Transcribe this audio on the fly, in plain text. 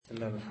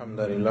إن الحمد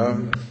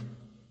لله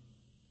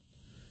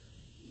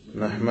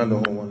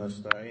نحمده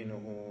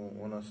ونستعينه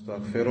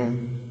ونستغفره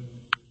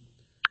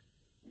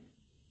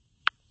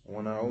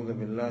ونعوذ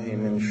بالله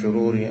من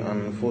شرور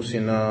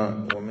أنفسنا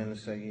ومن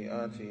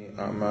سيئات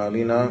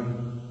أعمالنا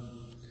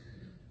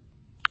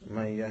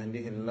من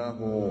يهده الله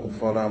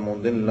فلا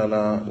مضل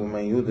له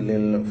ومن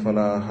يضلل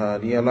فلا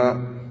هادي له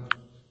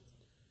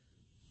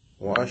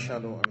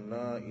وأشهد أن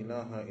لا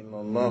إله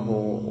إلا الله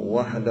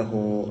وحده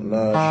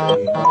لا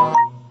شريك له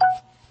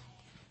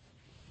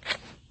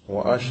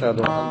وأشهد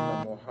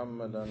أن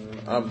محمدا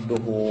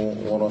عبده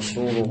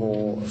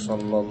ورسوله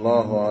صلى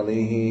الله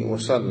عليه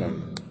وسلم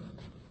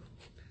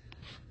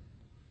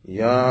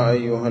يا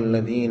أيها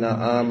الذين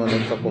آمنوا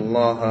اتقوا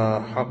الله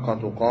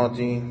حق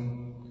تقاته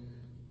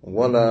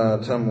ولا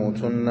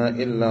تموتن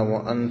إلا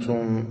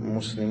وأنتم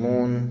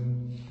مسلمون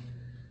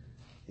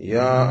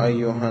يا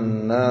أيها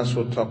الناس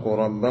اتقوا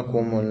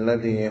ربكم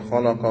الذي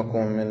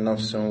خلقكم من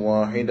نفس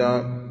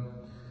واحدة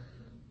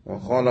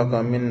وخلق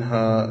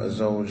منها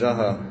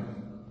زوجها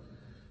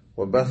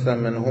وبث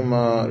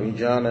منهما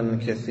رجالا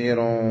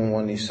كثيرا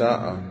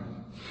ونساء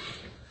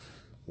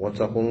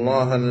واتقوا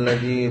الله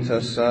الذي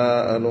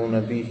تساءلون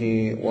به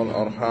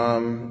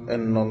والأرحام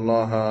إن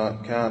الله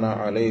كان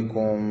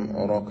عليكم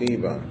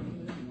رقيبا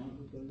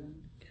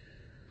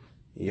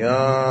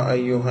يا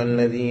أيها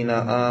الذين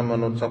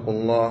آمنوا اتقوا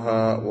الله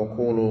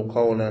وقولوا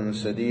قولا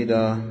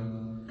سديدا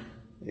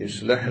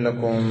يصلح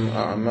لكم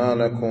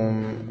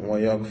أعمالكم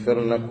ويغفر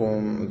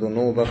لكم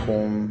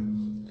ذنوبكم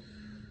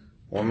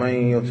ومن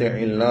يطع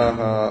الله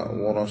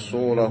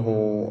ورسوله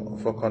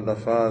فقد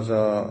فاز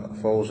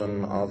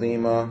فوزا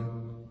عظيما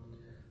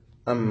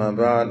أما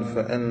بعد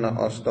فإن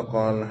أصدق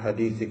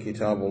الحديث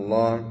كتاب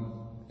الله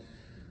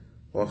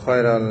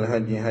وخير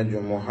الهدي هدي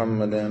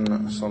محمد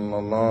صلى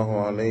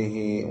الله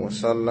عليه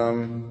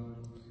وسلم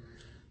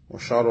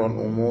وشر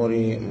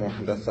الأمور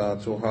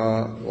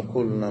محدثاتها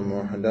وكل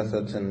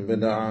محدثة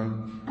بدعة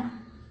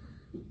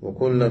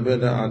وكل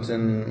بدعة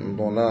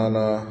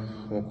ضلالة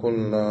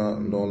وكل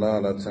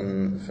ضلالة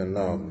في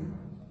النار.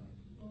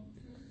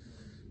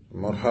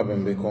 مرحبا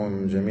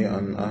بكم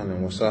جميعا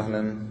أهلا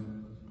وسهلا.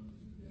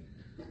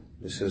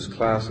 This is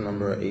class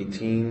number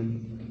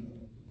 18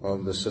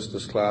 of the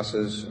sisters'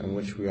 classes in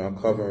which we are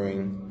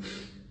covering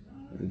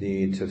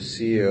the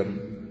Tafseer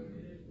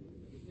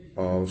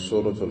of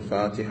Surah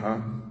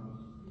al-Fātihah,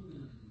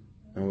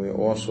 and we're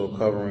also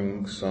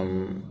covering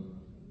some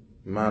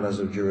matters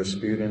of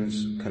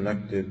jurisprudence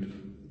connected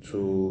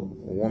to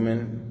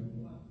women,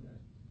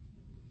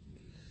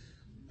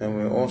 and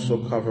we're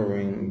also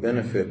covering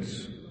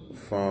benefits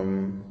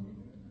from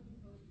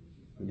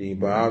the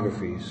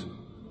biographies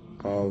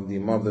of the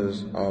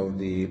mothers of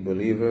the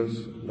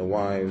believers, the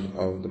wives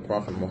of the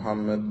Prophet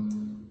Muhammad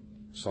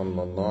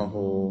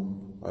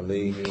sallallahu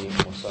alayhi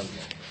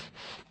wasallam.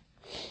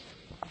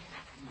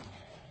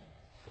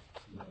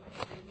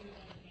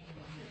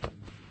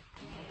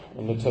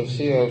 In the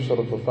Tafseer of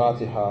Surah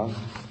al-Fātihah,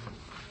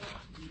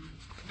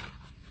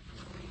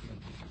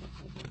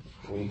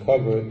 we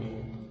covered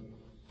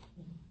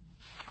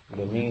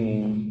the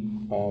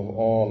meaning of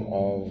all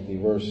of the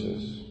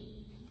verses.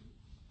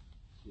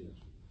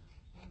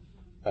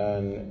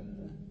 And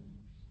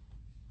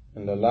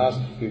in the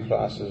last few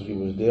classes we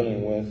was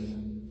dealing with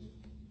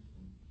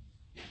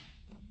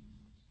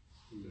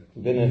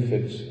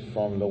benefits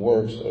from the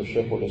works of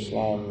Shaykh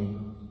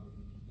al-Islam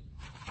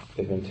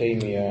Ibn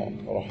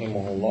Taymiyyah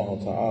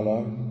rahimahullah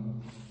ta'ala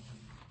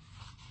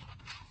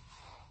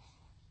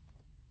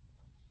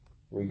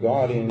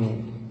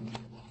regarding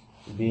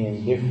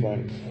being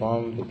different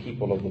from the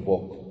people of the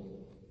book,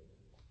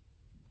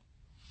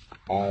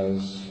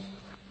 as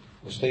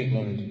the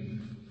statement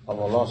of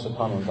Allah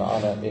subhanahu wa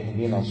ta'ala,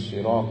 اهدنا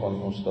الصراط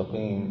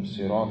المستقيم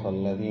صراط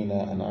الذين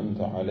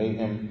أنعمت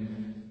عليهم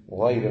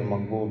غير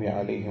المغضوب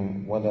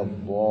عليهم ولا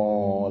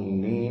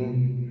الضالين,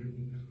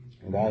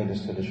 guide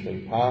us to the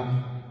straight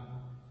path,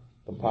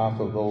 the path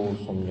of those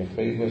whom your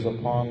favor is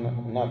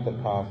upon, not the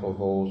path of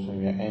those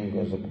whom your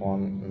anger is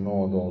upon,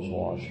 nor those who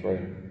are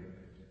astray.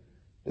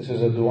 This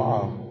is a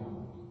dua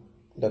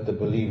that the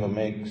believer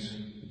makes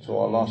to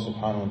Allah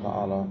subhanahu wa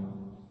ta'ala,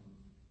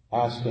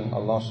 asking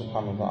Allah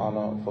subhanahu wa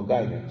ta'ala for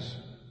guidance.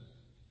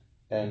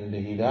 And the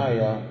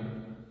hidayah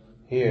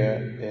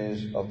here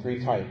is of three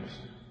types: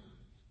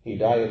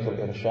 hidayat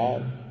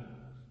al-irshad,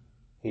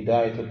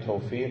 hidayat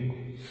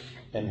al-tawfiq,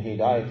 and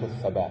hidayat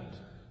al-thabat.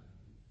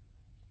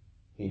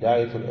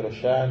 Hidayat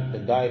al-irshad, the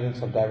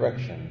guidance of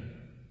direction.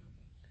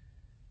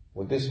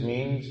 What this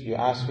means, you're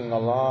asking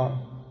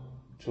Allah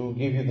to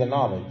give you the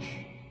knowledge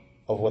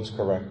of what's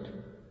correct,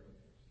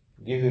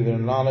 give you the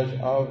knowledge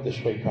of the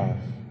straight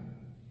path.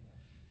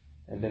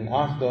 And then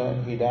after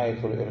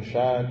Hidayatul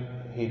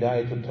Irshad,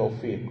 Hidayatul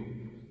Tawfiq,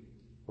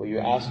 where you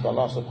ask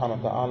Allah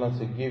subhanahu wa ta'ala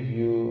to give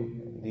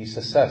you the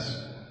success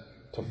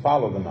to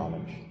follow the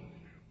knowledge.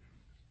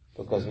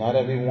 Because not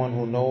everyone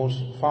who knows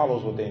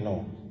follows what they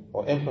know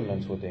or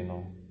implements what they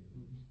know.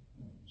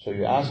 So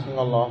you're asking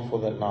Allah for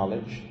that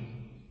knowledge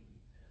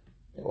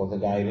or the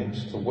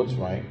guidance to what's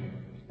right.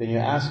 Then you're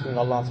asking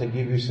Allah to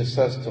give you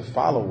success to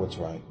follow what's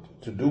right,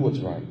 to do what's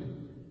right.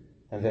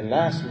 And then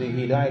lastly,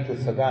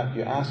 hidayatul thabat,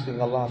 you're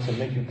asking Allah to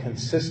make you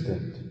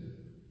consistent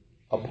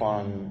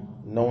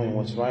upon knowing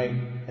what's right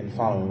and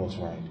following what's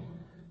right.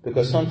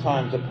 Because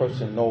sometimes a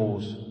person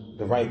knows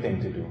the right thing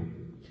to do.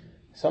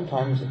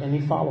 Sometimes, and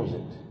he follows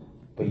it,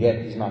 but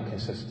yet he's not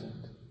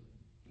consistent.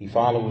 He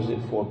follows it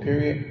for a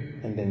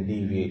period and then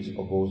deviates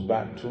or goes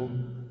back to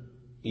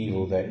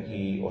evil that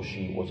he or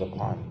she was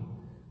upon.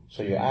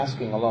 So you're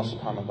asking Allah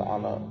subhanahu wa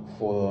ta'ala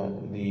for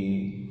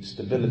the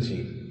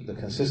stability, the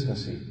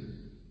consistency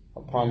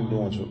upon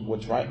doing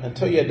what's right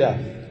until your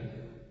death,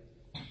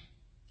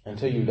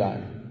 until you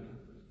die.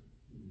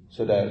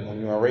 So that when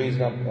you are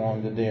raised up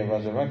on the day of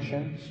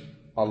resurrection,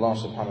 Allah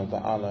subhanahu wa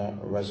ta'ala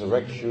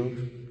resurrects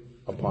you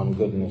upon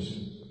goodness,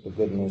 the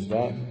goodness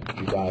that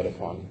you died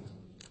upon.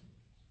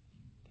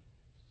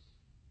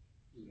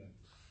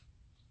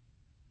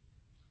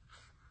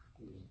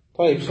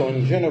 So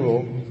in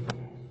general,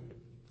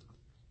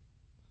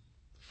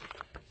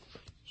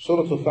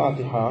 Surah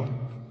al-Fātihah,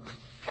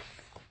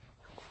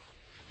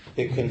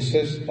 it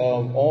consists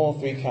of all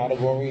three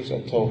categories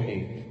of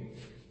Tawheed.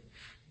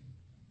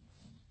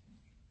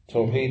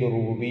 Tawheed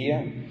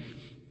al-Rububiyyah,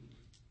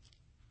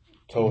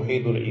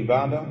 Tawheed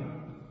al-Ibadah,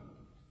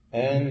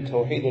 and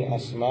Tawheed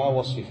al-Asma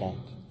wa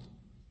Sifat.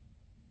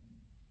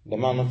 The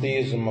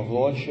monotheism of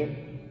lordship,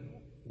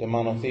 the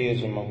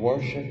monotheism of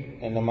worship,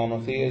 and the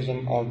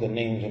monotheism of the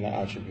names and the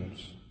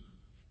attributes.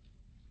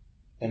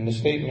 In the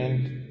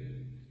statement,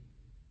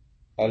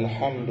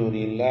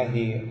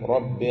 Alhamdulillahi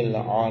Rabbil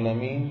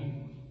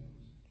Alameen,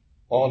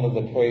 all of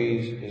the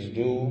praise is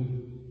due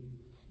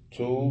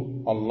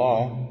to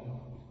Allah,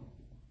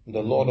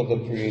 the Lord of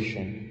the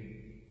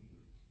creation.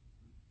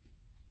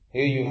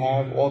 Here you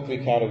have all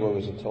three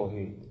categories of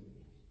Tawheed.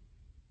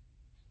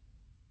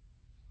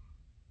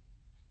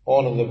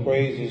 All of the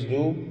praise is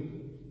due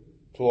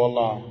to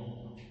Allah.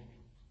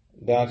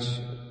 That's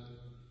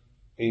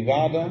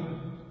Ibadah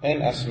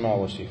and Asma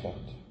wa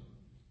Sifat.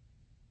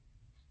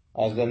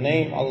 As the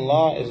name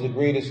Allah is the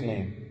greatest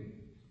name,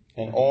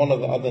 and all of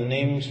the other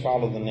names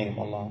follow the name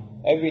Allah.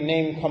 Every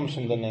name comes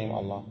from the name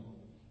Allah.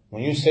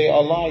 When you say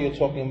Allah, you're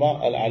talking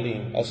about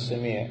Al-Alim,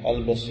 Al-Sami',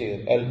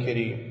 Al-Basir,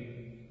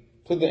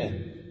 Al-Kareem, to the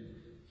end.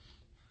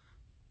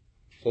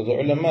 So the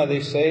ulama,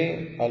 they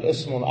say,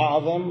 Al-Ismul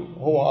A'zam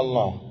huwa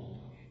Allah.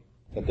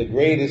 That the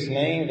greatest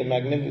name,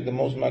 the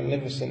most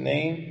magnificent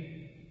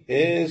name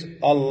is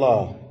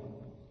Allah.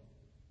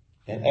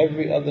 And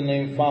every other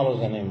name follows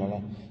the name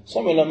Allah.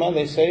 Some ulama,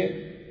 they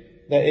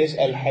say that is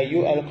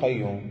Al-Hayyu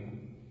Al-Qayyum.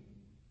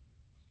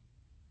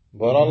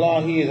 But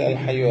Allah, He is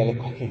Al-Hayyu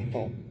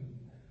Al-Qayyum.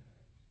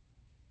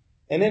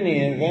 In any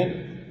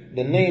event,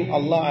 the name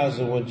Allah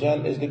Azza wa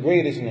Jal is the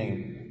greatest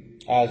name,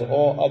 as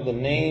all other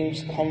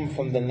names come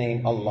from the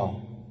name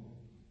Allah.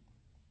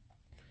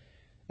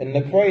 And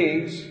the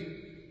praise,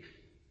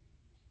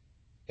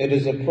 it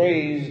is a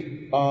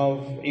praise of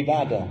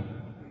ibadah,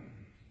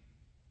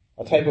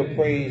 a type of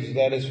praise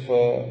that is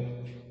for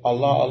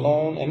Allah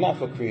alone and not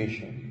for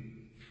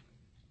creation.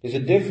 There's a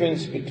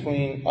difference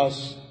between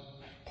us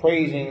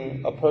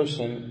praising a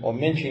person or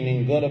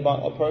mentioning good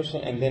about a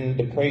person and then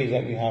the praise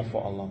that we have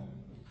for Allah.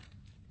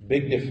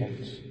 Big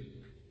difference.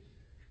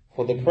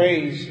 For the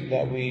praise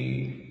that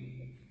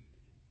we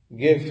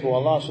give to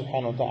Allah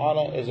subhanahu wa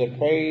ta'ala is a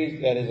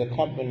praise that is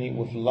accompanied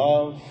with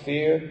love,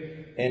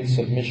 fear, and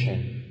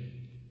submission.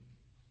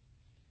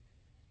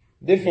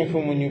 Different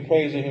from when you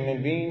praise a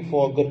human being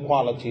for a good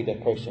quality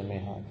that person may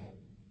have.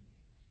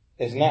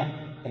 It's not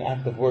an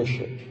act of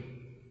worship.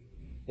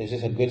 It's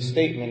just a good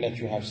statement that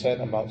you have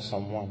said about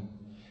someone.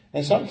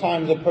 And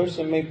sometimes a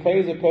person may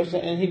praise a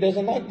person and he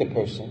doesn't like the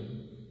person.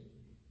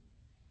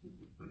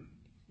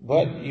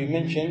 But you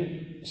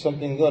mention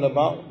something good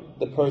about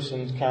the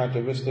person's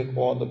characteristic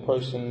or the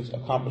person's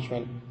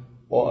accomplishment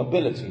or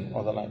ability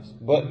or the likes.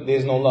 But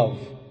there's no love.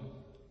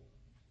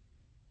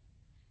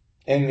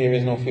 And there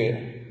is no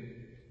fear.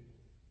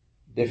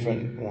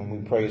 Different when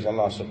we praise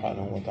Allah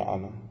subhanahu wa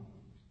ta'ala.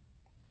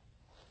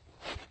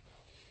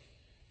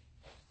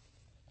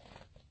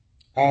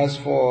 As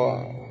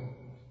for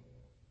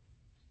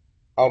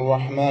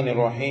Ar-Rahman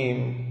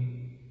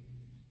Ar-Rahim,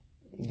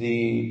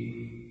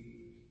 the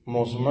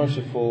most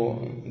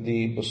merciful,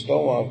 the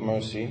bestower of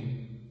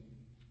mercy,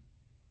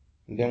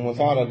 then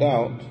without a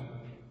doubt,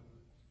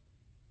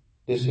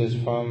 this is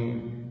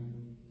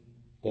from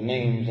the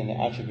names and the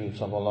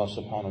attributes of Allah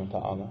subhanahu wa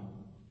ta'ala.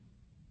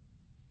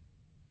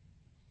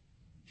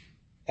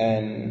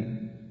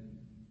 And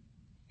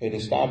it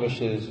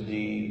establishes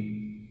the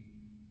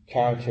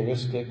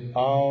characteristic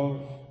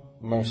of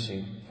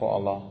mercy for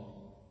Allah,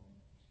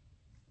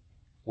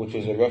 which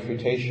is a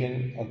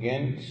refutation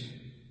against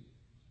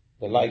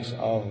the likes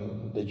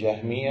of the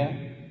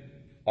Jahmiyyah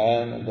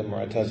and the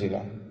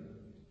Mu'tazila,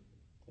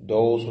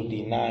 those who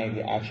deny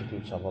the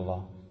attributes of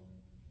Allah.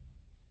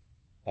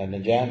 And the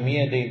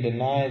Jahmiyyah, they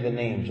deny the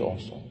names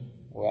also,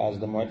 whereas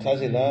the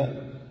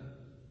Mu'tazila,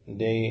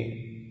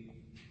 they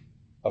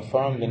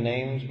affirm the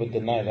names but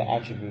deny the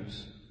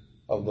attributes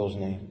of those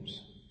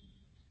names.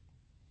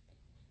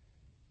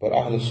 But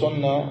Ahl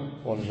Sunnah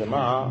wal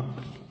Jama'ah,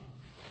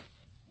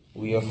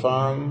 we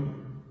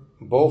affirm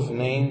both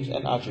names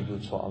and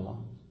attributes for Allah.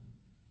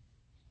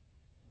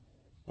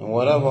 And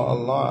whatever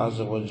Allah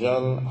Azza wa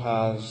Jal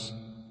has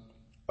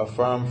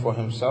affirmed for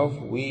Himself,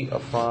 we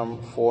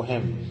affirm for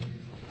Him.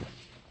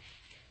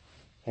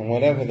 And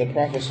whatever the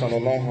Prophet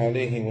sallallahu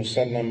alaihi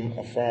wasallam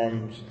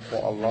affirms for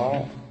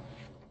Allah,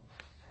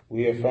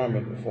 we affirm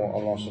it for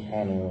Allah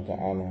subhanahu wa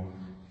ta'ala.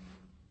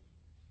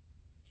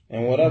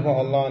 And whatever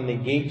Allah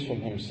negates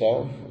from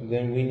Himself,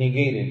 then we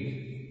negate it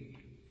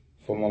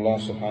from Allah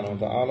subhanahu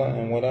wa ta'ala.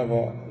 And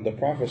whatever the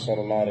Prophet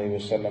sallallahu alaihi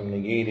wasallam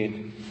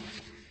negated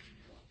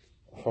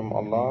from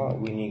Allah,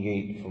 we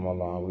negate from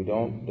Allah. We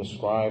don't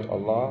describe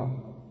Allah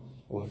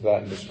with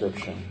that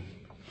description.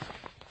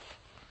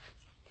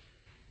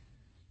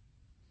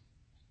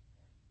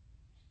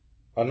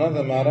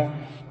 Another matter,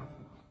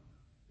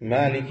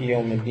 Maliki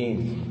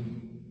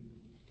Yawmiddin.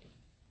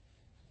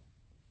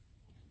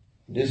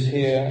 This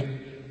here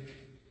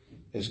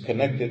is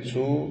connected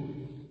to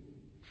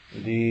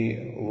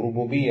the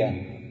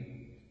rububiyyah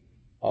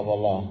of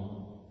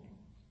Allah,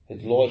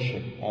 His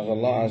lordship, as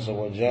Allah Azza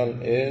wa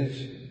Jal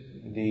is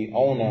the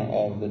owner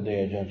of the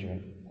Day of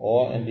Judgment,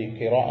 or in the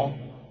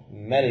Qira'ah,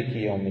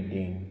 Maliki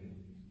Yawmiddin.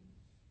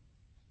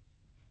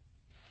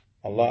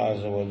 Allah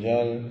Azza wa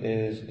Jal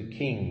is the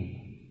King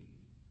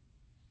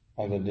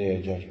of the Day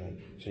of Judgment.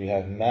 So you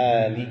have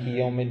Maliki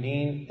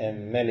Yawmiddin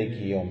and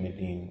Maliki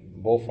Yawmiddin.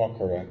 Both are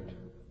correct.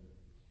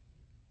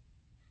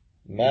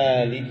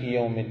 Maliki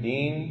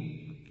Yawmiddin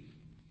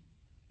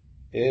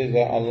is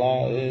that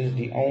Allah is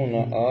the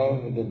owner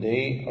of the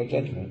Day of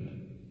Judgment.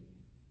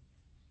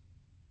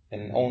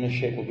 And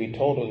ownership will be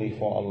totally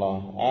for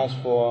Allah. As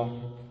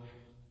for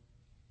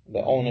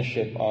the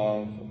ownership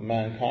of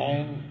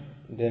mankind,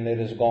 then it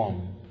is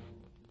gone.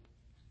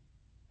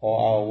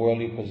 All our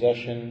worldly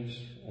possessions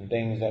and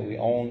things that we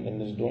own in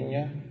this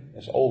dunya,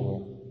 it's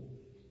over.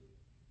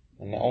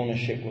 And the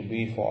ownership will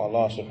be for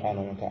Allah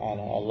subhanahu wa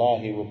ta'ala. Allah,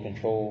 He will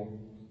control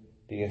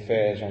the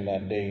affairs on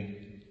that day.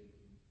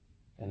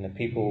 And the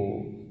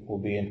people will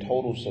be in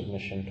total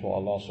submission to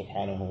Allah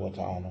subhanahu wa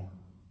ta'ala.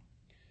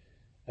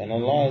 And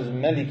Allah is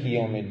Maliki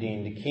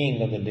Yawmiddin, the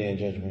King of the Day of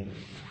Judgment.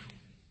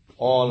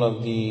 All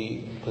of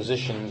the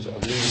positions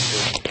of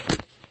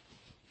leadership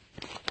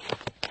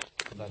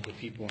that the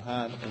people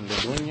had in the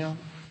dunya,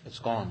 it's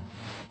gone.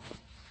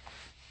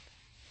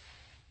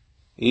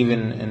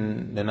 Even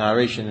in the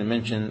narration it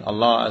mentioned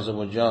Allah Azza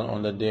wa Jal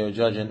on the Day of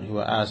Judgment, He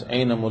will ask,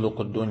 Aina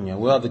mulukud dunya?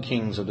 Where are the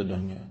kings of the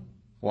dunya?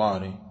 Where are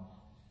they?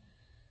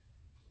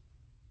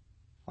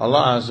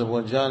 Allah Azza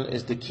wa Jal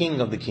is the King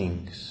of the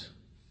kings,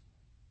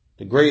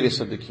 the greatest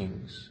of the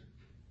kings.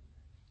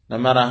 No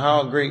matter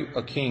how great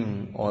a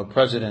king or a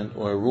president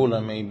or a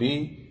ruler may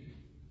be,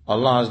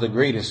 Allah is the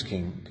greatest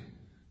king.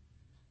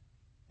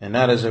 And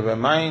that is a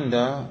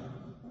reminder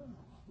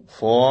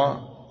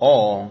for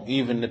all,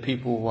 even the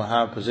people who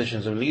have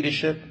positions of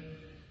leadership,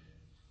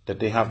 that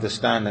they have to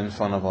stand in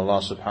front of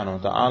Allah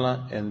subhanahu wa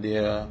ta'ala, and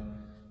their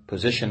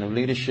position of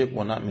leadership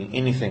will not mean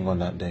anything on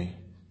that day.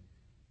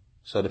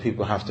 So the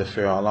people have to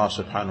fear Allah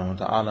subhanahu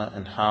wa ta'ala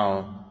and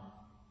how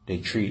they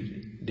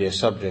treat their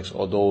subjects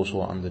or those who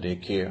are under their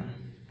care.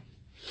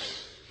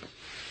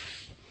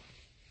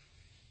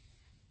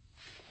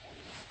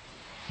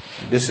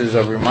 This is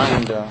a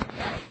reminder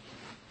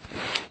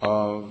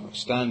of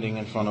standing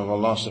in front of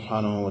Allah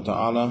subhanahu wa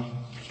ta'ala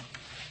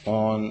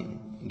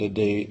on the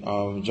Day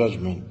of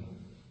Judgment.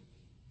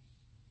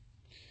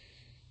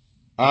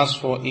 As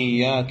for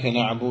Iyyaka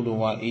na'budu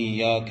wa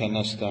Iyyaka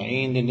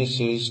nasta'een, then this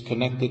is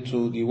connected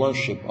to the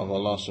worship of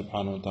Allah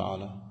subhanahu wa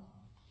ta'ala,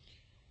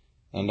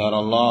 and that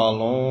Allah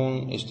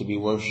alone is to be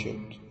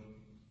worshipped.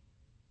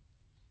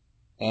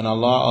 And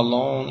Allah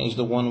alone is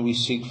the one we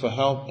seek for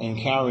help in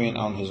carrying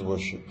out His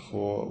worship.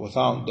 For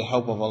without the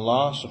help of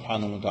Allah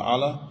subhanahu wa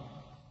ta'ala,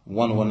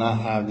 one will not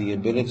have the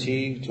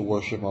ability to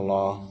worship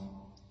Allah.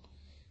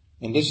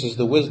 And this is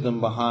the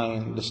wisdom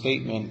behind the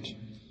statement,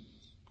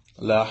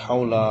 La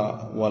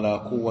hawla wa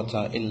la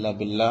quwwata illa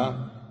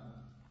billah.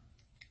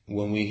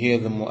 When we hear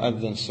the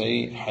mu'adhin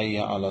say,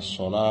 Hayya ala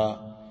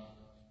salah,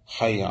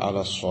 Hayya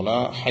ala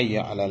salah,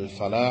 Hayya ala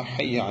al-falah,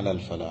 Hayya ala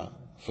al-falah.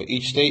 For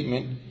each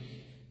statement,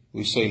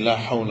 we say, La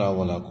hawla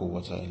wa la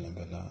quwwata illa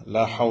billah.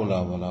 La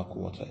hawla wa la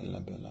quwwata illa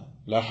billah.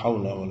 La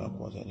hawla wa la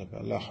quwwata illa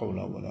billah. La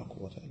hawla wa la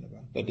quwwata illa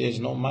billah. That there is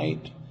no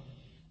might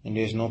and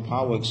there is no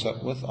power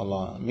except with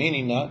Allah.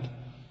 Meaning that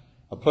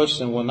a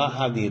person will not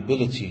have the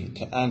ability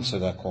to answer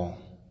that call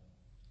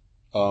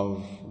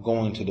of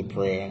going to the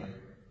prayer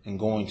and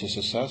going to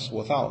success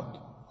without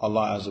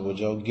Allah Azza wa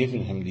Jal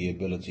giving him the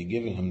ability,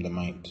 giving him the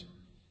might.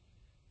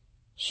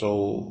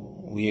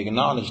 So we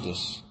acknowledge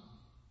this.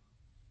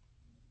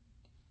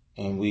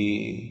 And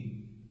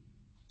we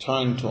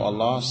turn to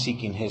Allah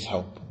seeking His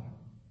help.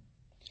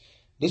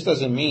 This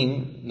doesn't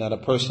mean that a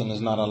person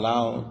is not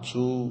allowed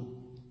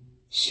to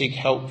seek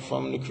help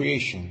from the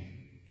creation.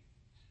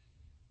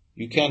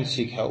 You can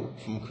seek help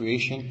from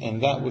creation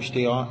and that which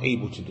they are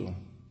able to do,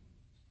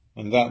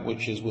 and that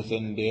which is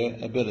within their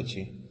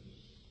ability.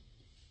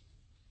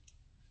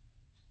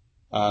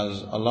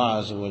 As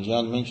Allah Azza wa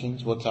Jal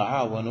mentions,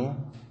 وَتَعَاوَنُوا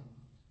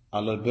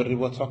ala al-birri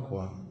wa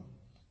taqwa.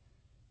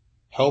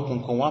 Help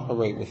and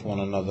cooperate with one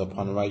another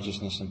upon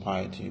righteousness and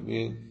piety.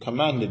 We're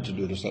commanded to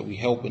do this, that we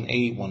help and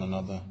aid one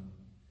another.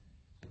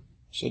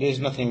 So there's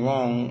nothing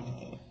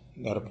wrong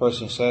that a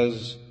person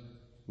says,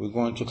 we're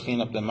going to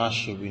clean up the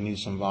masjid, we need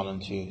some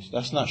volunteers.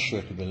 That's not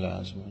shirk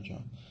billah.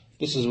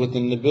 This is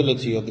within the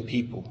ability of the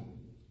people.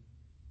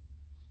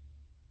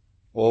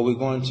 Or we're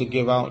going to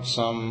give out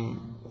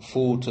some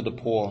food to the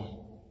poor.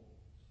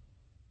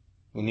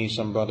 We need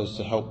some brothers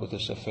to help with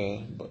this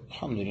affair. But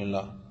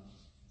alhamdulillah,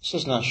 this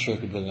is not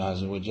shirk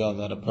billah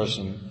that a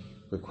person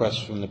requests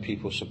from the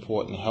people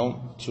support and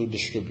help to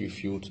distribute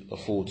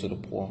food to the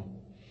poor.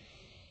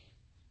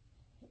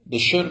 The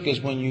shirk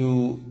is when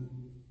you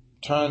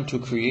turn to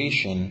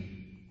creation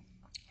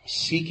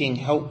seeking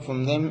help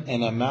from them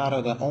in a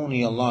matter that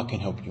only Allah can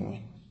help you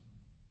in.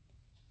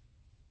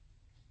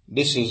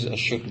 This is a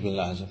shirk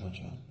billah.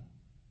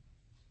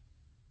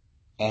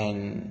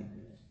 And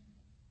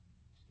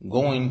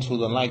going to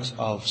the likes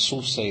of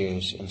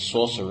soothsayers and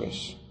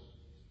sorcerers,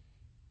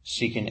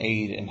 seeking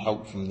aid and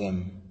help from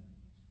them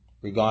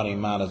regarding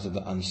matters of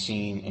the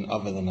unseen and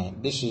other than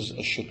that, this is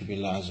a shirk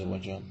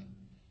billah.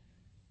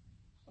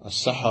 A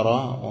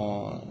sahara,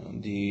 or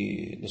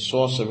the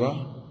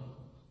sorcerer,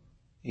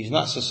 he's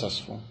not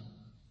successful.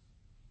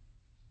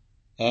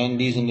 And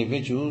these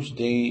individuals,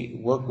 they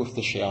work with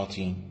the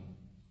shayateen.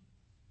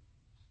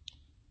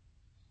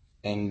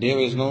 And there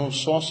is no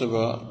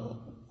sorcerer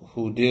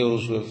who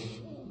deals with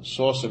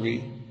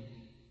sorcery,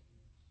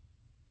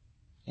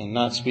 and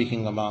not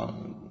speaking about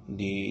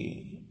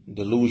the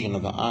delusion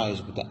of the eyes,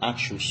 but the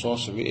actual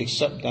sorcery,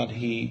 except that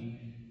he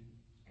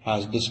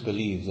has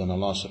disbelieved in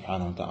Allah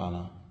subhanahu wa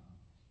ta'ala.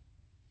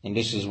 And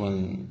this is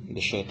when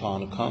the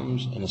shaitan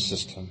comes and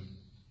assists him.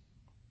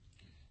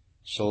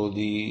 So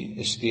the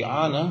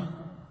isti'ana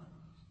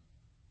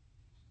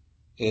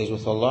is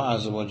with Allah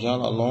Azza wa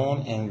Jal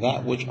alone, and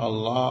that which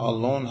Allah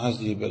alone has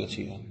the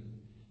ability in.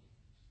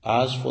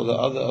 As for the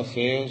other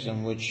affairs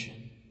in which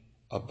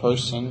a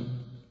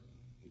person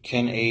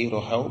can aid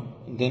or help,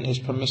 then it's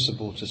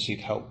permissible to seek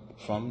help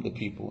from the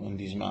people in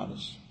these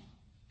matters.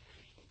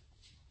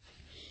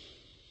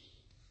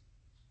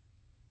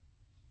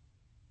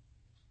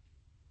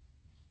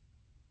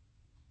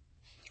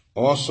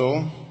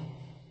 Also,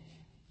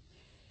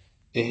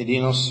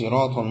 ihdina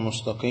as-sirat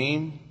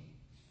al-mustaqim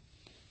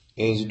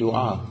is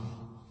dua.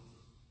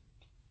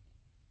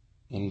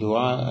 In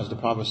dua, as the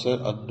Prophet said,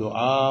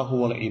 ad-dua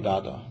huwa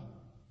al-ibadah.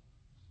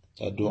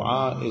 That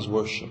dua is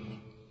worship.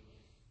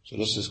 So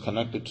this is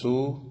connected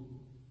to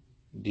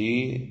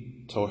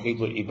the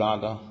tawheed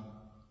al-ibadah,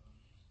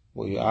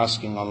 where you're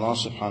asking Allah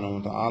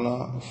subhanahu wa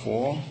ta'ala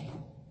for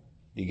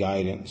the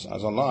guidance.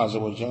 As Allah Azza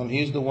wa Jal,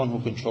 He is the one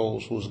who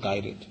controls, who is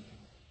guided.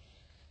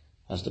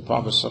 As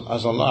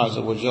Allah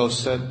Azza wa Jal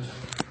said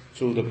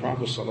to the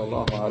Prophet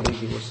sallallahu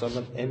alaihi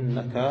wasallam,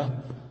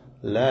 "Innaka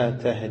la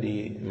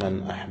tahdi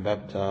man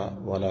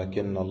ahbabta,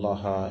 walakin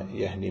Allah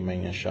yahdi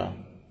man yasha."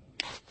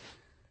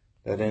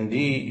 That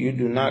indeed you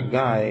do not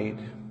guide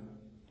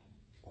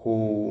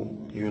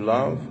who you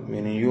love,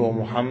 meaning you, O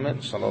Muhammad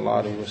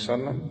sallallahu alaihi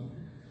wasallam,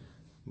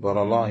 but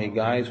Allah, He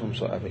guides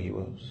whomsoever He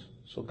wills.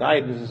 So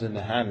guidance is in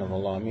the hand of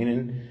Allah,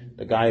 meaning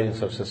the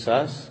guidance of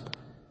success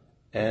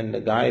and the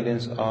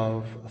guidance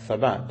of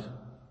thabat.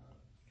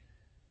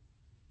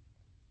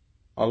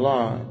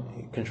 Allah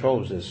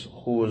controls this.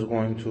 Who is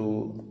going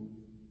to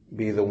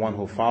be the one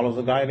who follows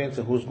the guidance,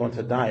 and who's going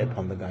to die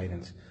upon the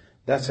guidance?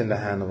 That's in the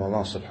hand of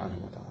Allah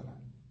subhanahu wa ta'ala.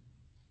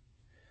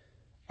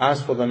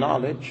 As for the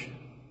knowledge,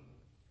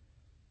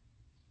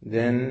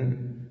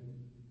 then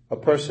a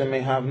person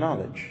may have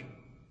knowledge.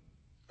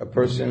 A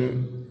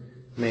person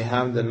may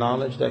have the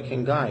knowledge that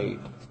can guide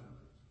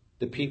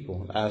the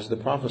people, as the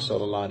Prophet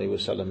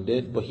ﷺ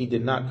did, but he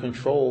did not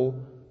control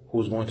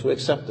who's going to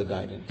accept the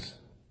guidance.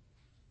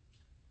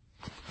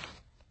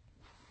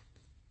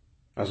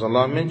 As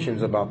Allah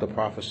mentions about the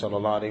Prophet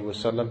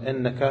ﷺ,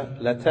 "Innaka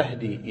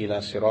latahdi ila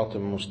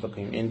siratim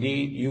mustaqim."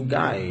 Indeed, you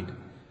guide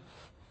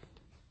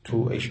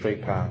to a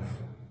straight path.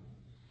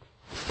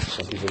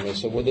 Some people may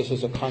say, well, this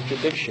is a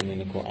contradiction in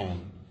the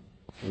Quran.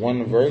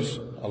 One verse,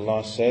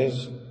 Allah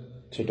says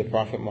to the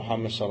Prophet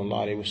Muhammad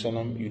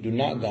ﷺ, "You do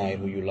not guide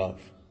who you love,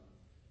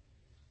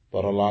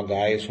 but Allah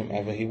guides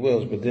whomever He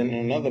wills." But then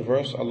in another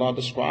verse, Allah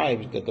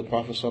describes that the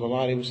Prophet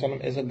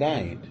ﷺ is a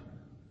guide.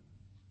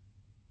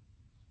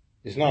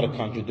 It's not a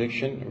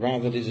contradiction.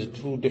 Rather, these are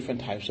two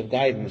different types of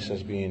guidance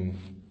that's being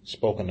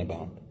spoken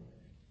about.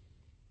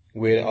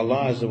 Where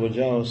Allah Azza wa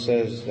Jal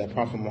says that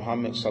Prophet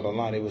Muhammad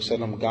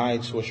ﷺ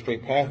guides to a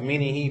straight path,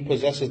 meaning he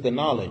possesses the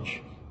knowledge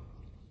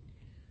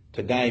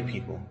to guide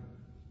people.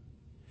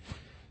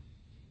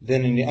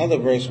 Then in the other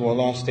verse where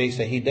Allah states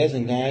that He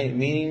doesn't guide,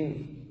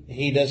 meaning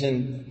He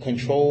doesn't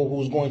control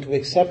who's going to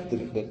accept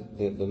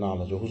the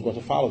knowledge or who's going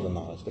to follow the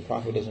knowledge. The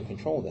Prophet doesn't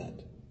control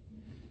that.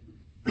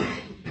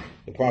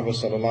 The Prophet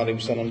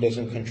ﷺ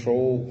doesn't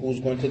control who's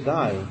going to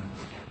die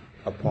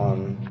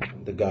upon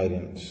the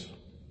guidance,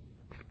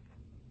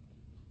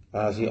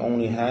 as He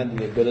only had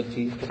the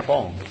ability to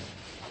call.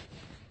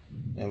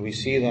 And we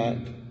see that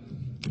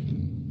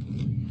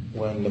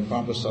when the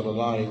Prophet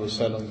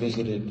ﷺ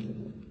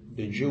visited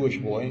the Jewish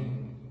boy,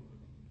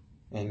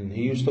 and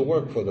he used to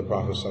work for the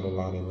Prophet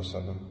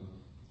ﷺ.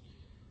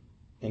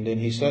 And then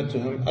he said to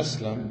him,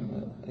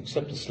 Aslam,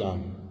 accept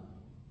Islam.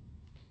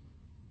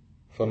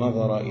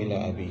 فَنَظَرَ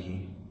إِلَىٰ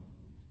أَبِيهِ.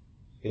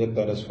 He looked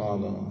at his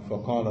father.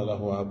 فَقَالَ لَهُ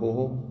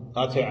أَبُوهُ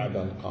أَطِعْ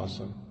أَبَا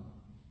الْقَاسِمِ.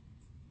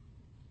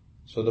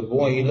 So the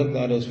boy, he looked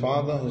at his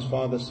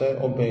father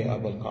said, obey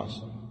Abu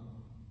al-Qasim.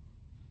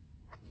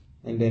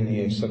 And then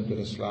he accepted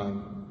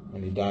Islam,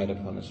 and he died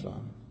upon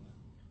Islam.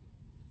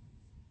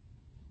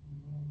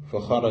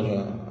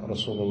 فخرج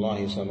رسول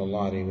الله صلى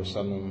الله عليه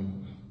وسلم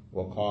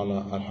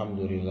وقال الحمد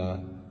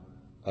لله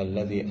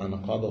الذي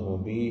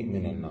أنقذه بي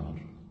من النار.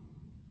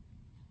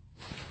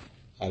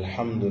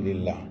 الحمد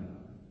لله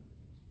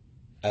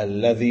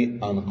الذي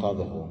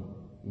أنقذه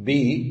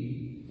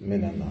بي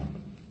من النار.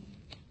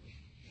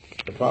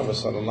 The Prophet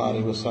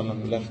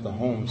ﷺ left the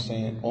home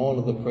saying, all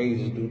of the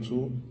praise is due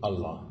to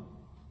Allah,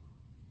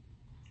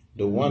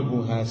 the one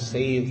who has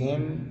saved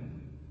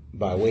him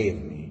by way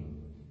of me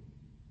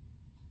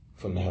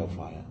from the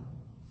hellfire.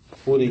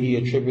 Who did he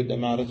attribute the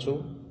matter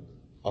to?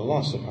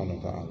 Allah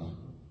subhanahu wa ta'ala.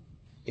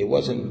 It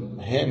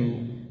wasn't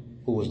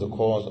him who was the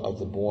cause of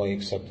the boy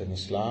accepting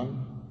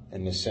Islam,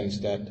 in the sense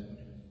that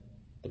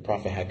the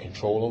Prophet had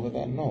control over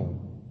that.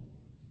 No.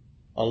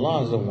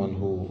 Allah is the one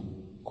who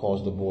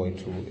caused the boy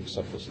to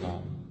accept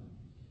Islam,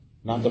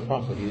 not the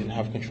Prophet. He didn't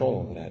have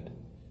control over that.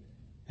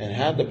 And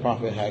had the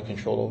Prophet had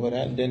control over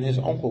that, then his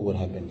uncle would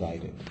have been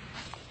guided.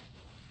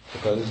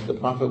 Because the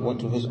Prophet went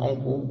to his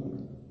uncle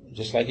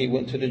just like he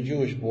went to the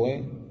Jewish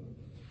boy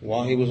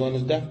while he was on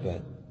his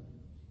deathbed.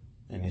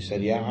 And he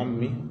said, Ya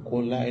Ammi,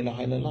 qul la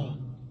ilaha illallah,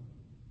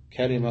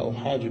 kalima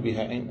uhaju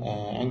biha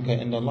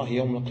anka inda Allah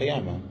yawm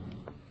al-qiyamah.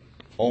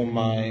 Oh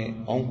my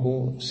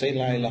uncle, say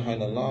la ilaha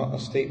illallah, a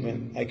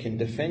statement I can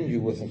defend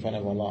you with in front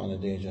of Allah on the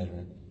Day of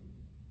Judgment.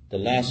 The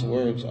last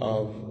words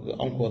of the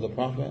uncle of the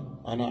Prophet,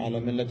 Ana ala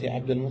millati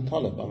Abdul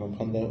Muttalib, I'm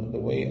upon the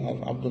way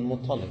of Abdul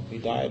Muttalib. He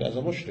died as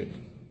a mushrik.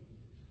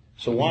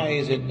 So why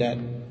is it that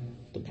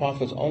the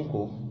Prophet's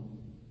uncle,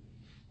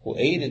 who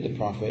aided the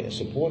Prophet and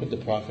supported the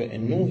Prophet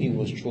and knew he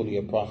was truly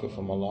a Prophet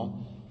from Allah,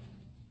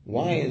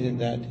 why is it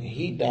that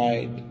he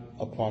died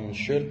upon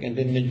shirk, and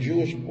then the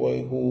Jewish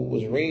boy who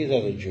was raised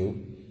as a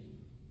Jew,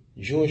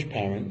 Jewish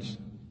parents,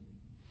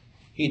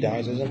 he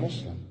dies as a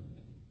Muslim?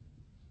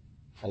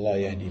 Allah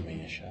yahdi man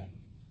yasha.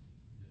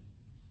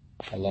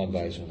 Allah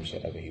guides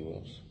whomsoever He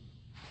wills.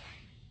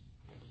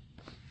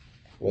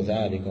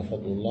 وَذَلِكَ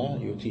فَضْلُ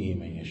اللَّهِ يُؤْتِيهِ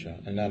مَن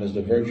يَشَاءُ. And that is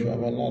the virtue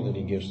of Allah that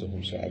He gives to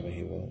whomsoever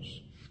He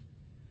wills.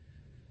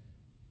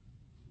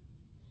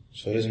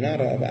 So it is a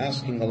matter of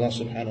asking Allah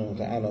subhanahu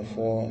wa ta'ala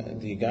for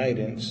the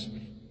guidance.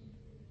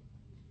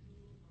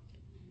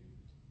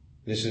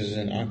 This is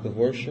an act of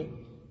worship.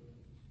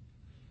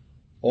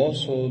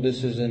 Also,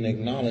 this is an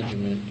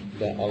acknowledgement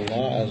that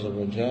Allah Azza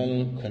wa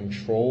Jal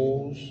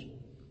controls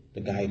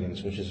the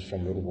guidance, which is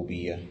from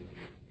rububiyyah.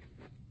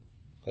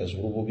 Because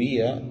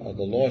rububiyyah, or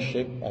the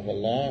lordship of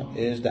Allah,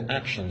 is the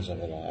actions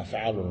of Allah,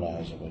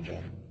 af'alullah Azza wa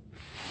Jal.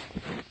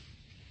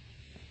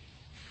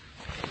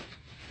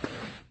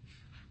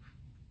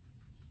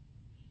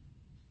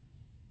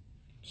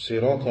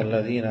 Sirat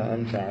al-ladhina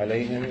anta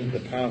alayhim,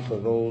 the path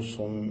of those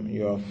whom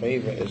your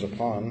favor is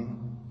upon,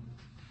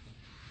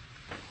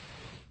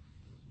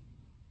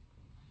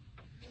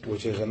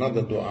 which is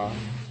another dua,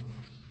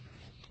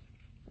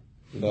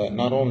 that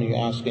not only you're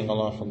asking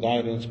Allah for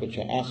guidance, but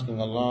you're asking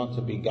Allah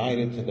to be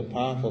guided to the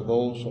path of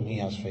those whom He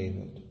has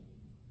favored.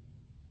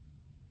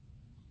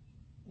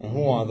 And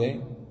who are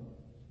they?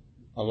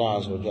 Allah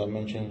Azza wa Jal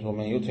mentions,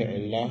 وَمَن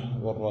يُطِعِ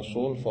اللَّهَ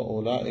وَالرَّسُولَ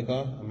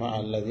فَأُولَٰئِكَ مَعَ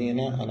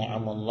الَّذِينَ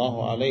أَنْعَمَ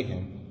اللَّهُ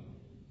عَلَيْهِمْ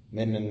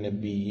مِنَ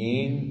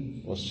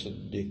النَّبِيِّينَ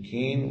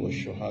وَالصِّدِّيقِينَ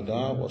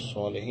وَالشُّهَدَاءِ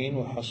وَالصَّالِحِينَ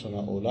وَحَسُنَ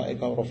أُولَٰئِكَ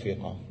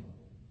رَفِيقًا.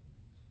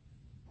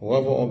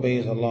 Whoever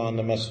obeys Allah and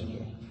the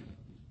Messenger,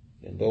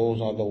 then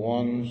those are the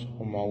ones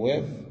whom are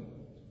with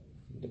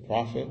the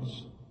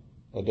prophets,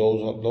 or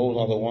those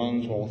are the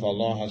ones whom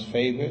Allah has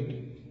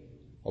favored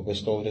or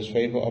bestowed His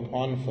favor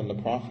upon from the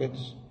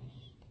prophets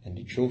and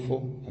the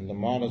truthful and the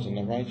martyrs and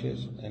the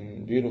righteous.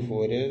 And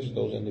beautiful it is,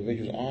 those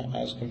individuals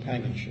are as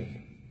companionship.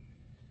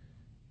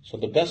 So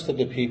the best of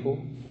the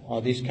people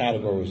are these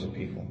categories of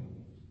people: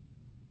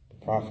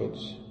 the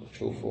prophets, the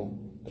truthful,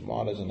 the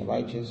martyrs and the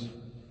righteous.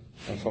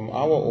 And from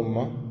our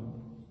ummah,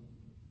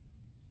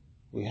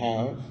 we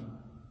have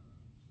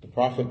the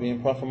Prophet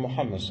being Prophet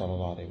Muhammad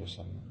sallallahu alaihi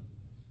wasallam.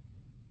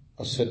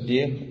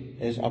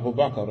 As-Siddiq is Abu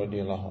Bakr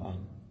radiallahu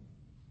anhu.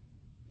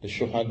 The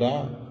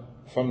Shuhada,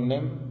 from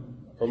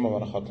them,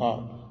 Umar ibn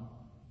Khattab,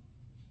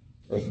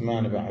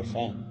 Uthman ibn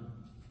Affan,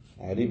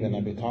 Ali ibn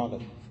Abi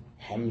Talib,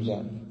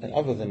 Hamza, and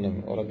other than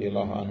them,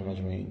 radiallahu anhum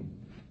ajma'in.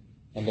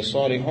 And the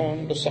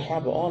Salihun, the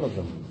Sahaba, all of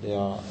them, they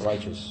are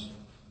righteous.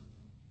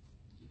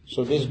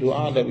 So this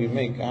dua that we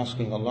make,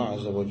 asking Allah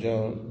Azza wa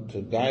Jal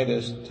to guide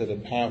us to the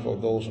path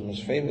of those whom His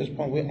favor is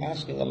upon, we're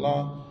asking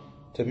Allah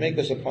to make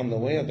us upon the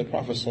way of the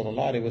Prophet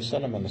sallallahu alaihi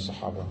wasallam and the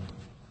Sahaba.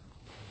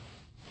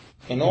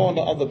 and all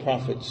the other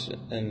prophets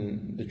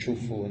and the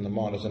truthful and the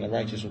martyrs and the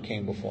righteous who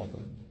came before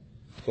them.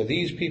 For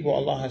these people,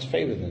 Allah has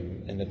favored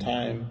them in the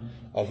time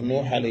of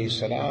Nuh alayhi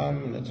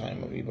salam, in the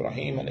time of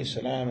Ibrahim alayhi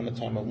salam, in the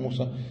time of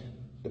Musa.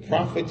 The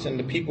prophets and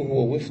the people who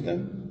are with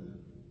them,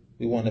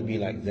 we want to be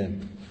like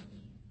them.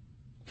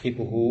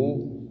 People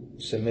who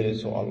submitted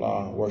to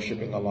Allah,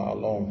 worshipping Allah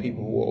alone,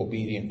 people who are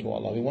obedient to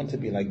Allah. We want to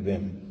be like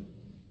them.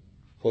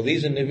 For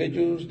these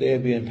individuals, they'll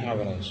be in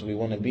paradise. We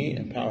want to be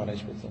in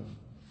paradise with them.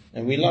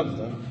 And we love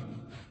them.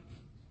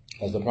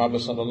 As the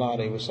Prophet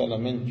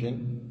ﷺ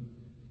mentioned,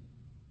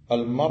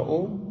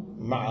 al-mar'u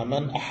ma'a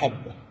man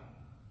ahabba,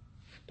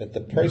 that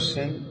the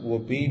person will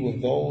be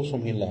with those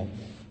whom he loves.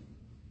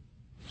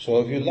 So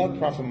if you love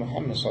Prophet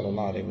Muhammad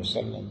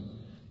ﷺ,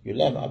 you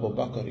love Abu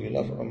Bakr, you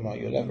love Umar,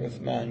 you love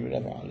Uthman, you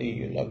love Ali,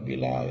 you love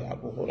Bilal,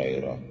 Abu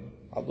Hurairah,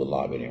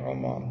 Abdullah bin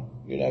Umar,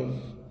 you love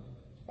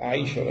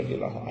Aisha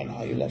radiallahu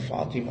anha, you love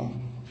Fatima,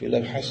 you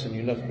love Hassan,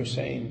 you love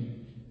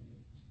Hussein,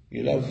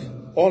 you love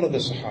all of the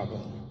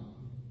Sahaba.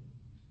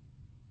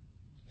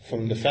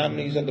 From the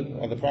families of the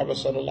Prophet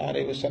sallallahu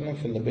alaihi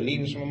wasallam, from the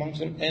believers from amongst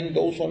them, and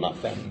those who are not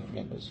family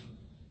members.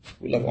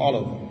 We love all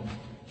of them.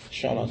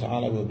 Inshallah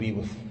ta'ala, we'll be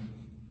with them.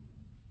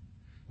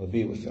 We'll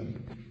be with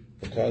them.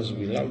 Because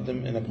we love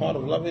them, and a part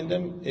of loving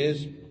them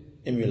is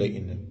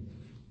emulating them.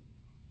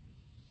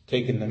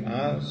 Taking them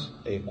as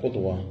a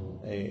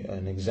qudwa,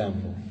 an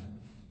example.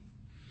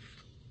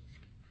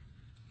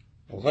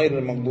 غير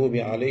المغضوب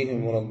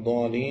عليهم ولا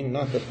الضالين,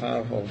 not the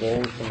path of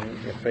those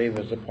whom your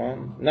favor is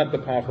upon, not the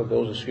path of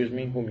those,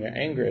 whom your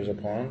anger is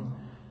upon,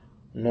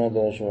 nor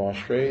those who are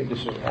astray.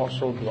 This is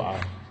also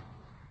dua.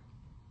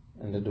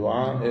 And the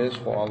dua is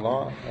for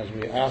Allah, as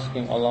we are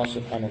asking Allah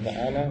subhanahu wa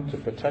ta'ala to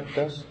protect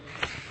us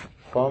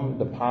from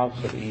the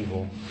paths of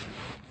evil.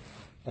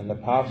 And the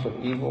paths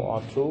of evil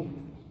are two,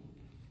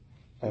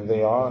 and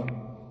they are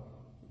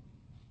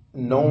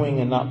knowing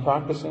and not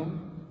practicing,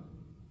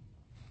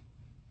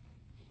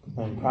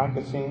 and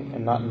practicing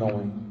and not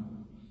knowing.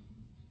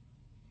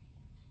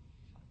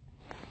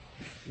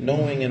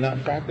 Knowing and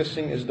not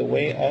practicing is the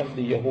way of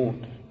the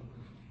Yahud.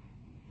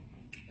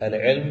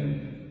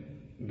 Al-ilm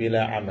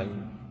bila amal.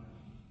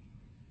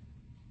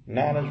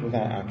 Knowledge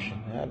without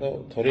action.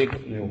 هذا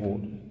طريق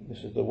اليهود.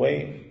 This is the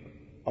way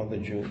of the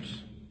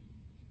Jews.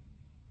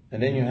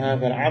 And then you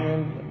have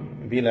al-amal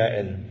bila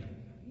ilm.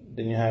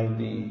 Then you have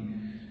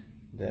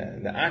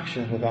the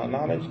actions without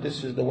knowledge.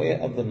 This is the way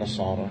of the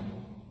Nasara.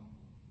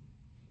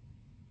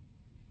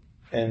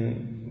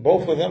 And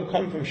both of them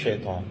come from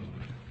shaitan.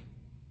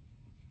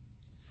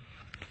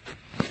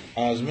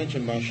 As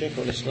mentioned by Shaykh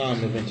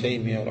al-Islam ibn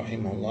Taymiyyah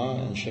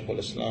rahimahullah and Shaykh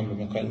al-Islam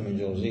ibn Qayyim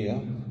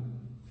al-Jawziyah,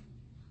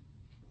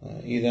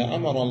 إذا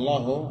أمر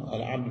الله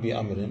العبد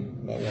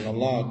بأمر, that when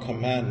Allah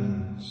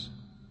commands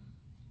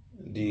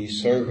the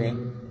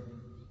servant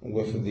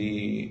with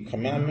the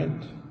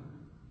commandment,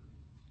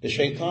 the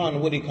shaitan,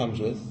 what he comes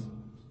with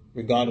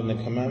regarding the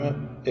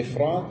commandment,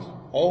 ifrat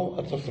or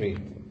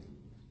at-tafreed,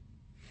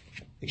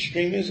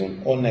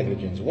 extremism or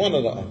negligence, one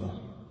or the other,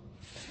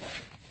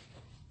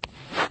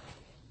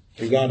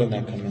 regarding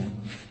that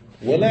command.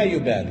 وَلَا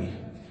يُبَالِي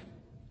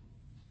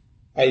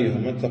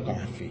أَيُّهُمَا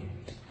تَقَعَ فِيهِ.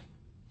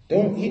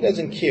 He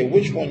doesn't care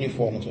which one you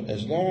fall into,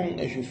 as long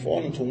as you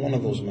fall into one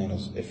of those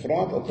matters,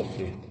 ifrat or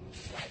tafreed.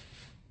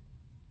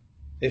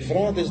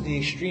 Ifrat is the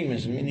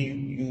extremism,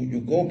 meaning you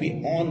go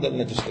beyond the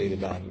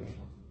legislative boundary.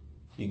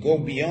 You go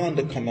beyond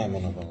the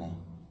commandment of Allah.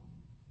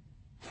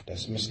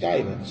 That's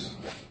misguidance.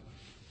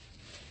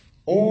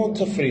 Or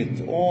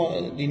tafreed,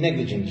 or the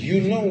negligence.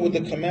 You know what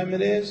the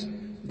commandment is,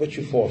 but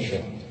you fall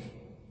short.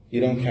 You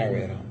don't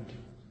carry it out.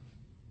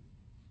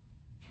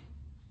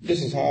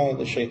 This is how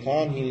the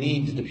shaitan, he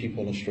leads the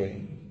people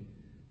astray.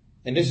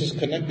 And this is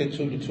connected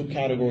to the two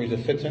categories of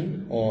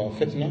fitna or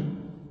fitna.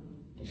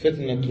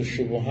 Fitna to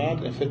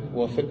shubuhat and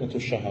fitna to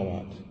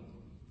shahawat.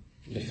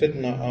 The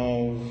fitna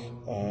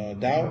of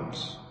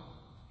doubts,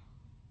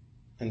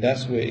 and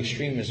that's where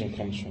extremism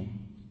comes from.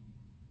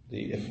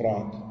 The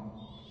ifrat.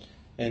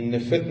 And the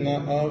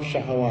fitna of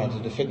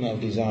shahawat, the fitna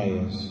of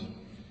desires.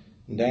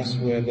 And that's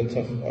where the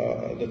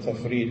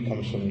tafreed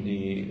comes from,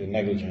 the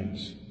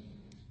negligence.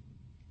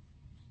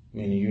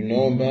 Meaning you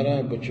know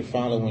better, but you're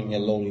following your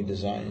lowly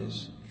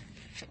desires.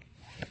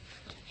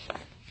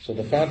 So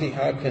the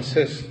Fātihah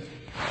consists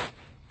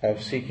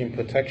of seeking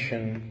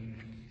protection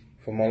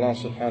from Allah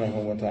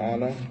subhanahu wa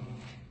ta'ala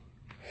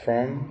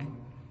from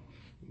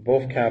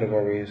both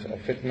categories of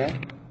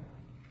fitna,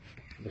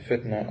 the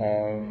fitna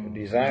of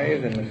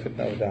desires and the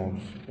fitna of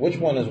doubts. Which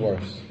one is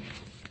worse?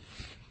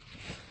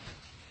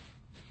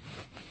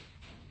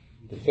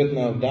 The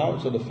fitna of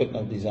doubts or the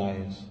fitna of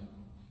desires?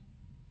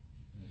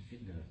 The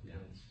fitna of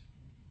doubts.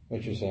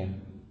 What you say?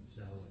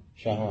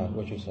 Shahwat.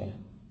 What you say?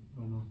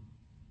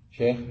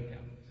 Sheikh?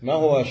 ما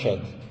هو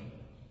أشد؟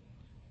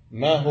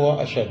 ما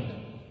هو أشد؟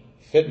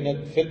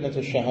 فتنة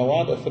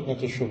الشهوات or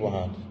فتنة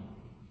الشبهات؟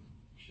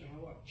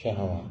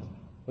 شهوات.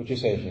 What you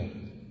say, Sheikh?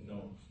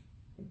 No.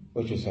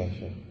 What you say,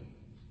 Sheikh?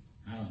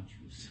 I don't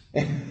choose.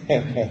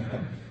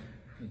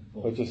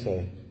 What you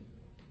say?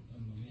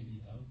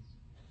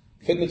 Maybe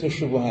فتنة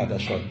الشبهات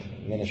أشد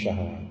من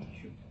الشهوات.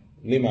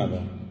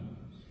 لماذا؟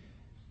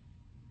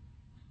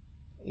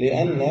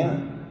 لأن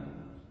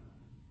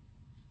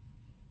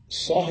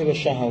صاحب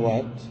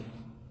الشهوات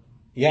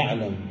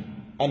يعلم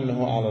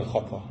أنه على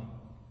الخطأ،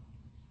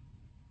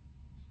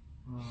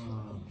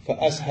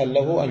 فأسهل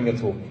له أن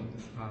يتوب.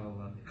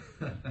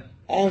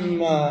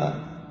 أما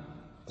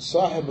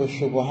صاحب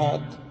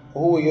الشبهات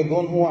هو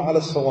يظن هو على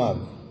الصواب،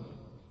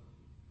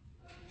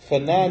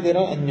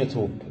 فنادرا أن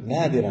يتوب،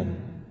 نادرا،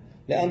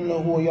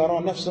 لأنه يرى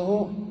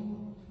نفسه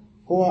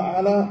هو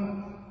على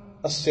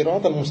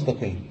الصراط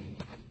المستقيم،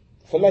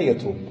 فلا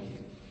يتوب،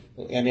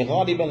 يعني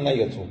غالبا لا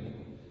يتوب.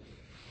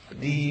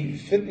 The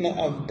fitna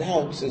of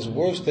doubts is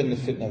worse than the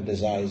fitna of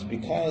desires,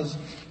 because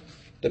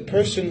the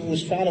person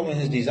who's following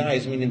his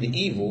desires, meaning the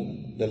evil,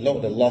 the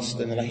lust,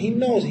 and he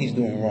knows he's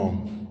doing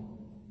wrong.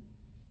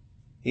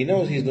 He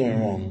knows he's doing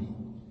wrong.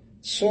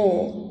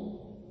 So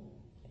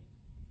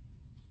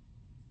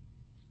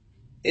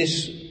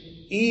it's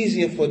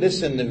easier for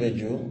this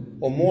individual,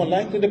 or more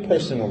likely the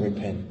person will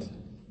repent.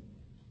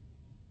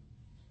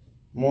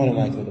 More than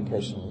likely the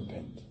person will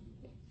repent.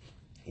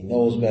 He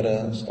knows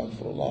better.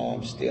 Astaghfirullah,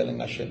 I'm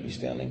stealing, I shouldn't be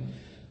stealing.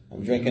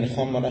 I'm drinking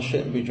khamr, I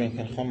shouldn't be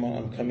drinking khamr.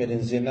 I'm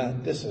committing zina,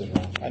 this is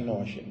wrong. I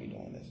know I shouldn't be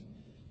doing this.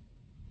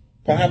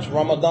 Perhaps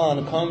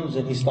Ramadan comes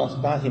and he starts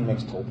back, he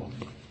makes tawbah.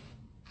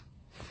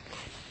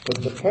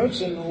 But the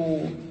person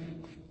who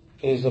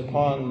is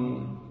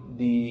upon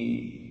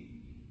the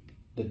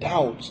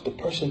doubts, the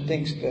person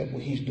thinks that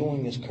what he's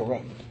doing is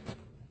correct.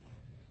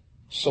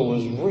 So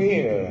it's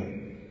rare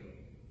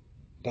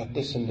that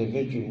this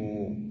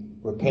individual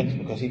repents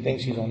because he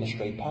thinks he's on the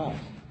straight path.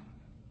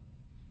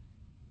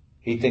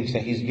 He thinks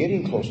that he's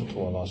getting closer to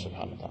Allah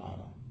subhanahu wa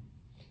ta'ala.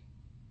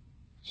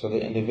 So the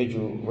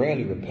individual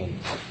rarely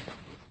repents.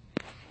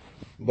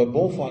 But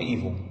both are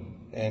evil.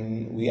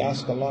 And we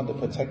ask Allah to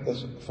protect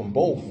us from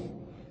both.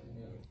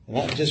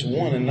 Not just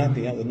one and not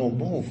the other. No,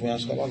 both. We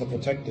ask Allah to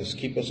protect us.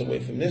 Keep us away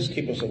from this,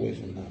 keep us away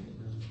from that.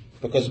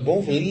 Because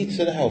both lead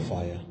to the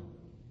hellfire.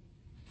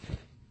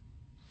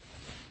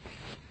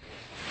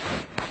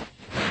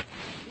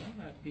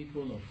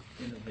 People of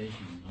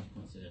innovation not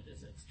considered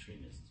as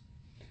extremists.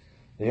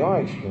 They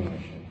are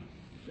extremists.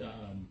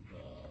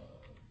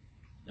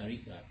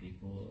 Tariqa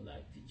people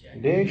like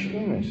Tijani. They're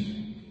extremists.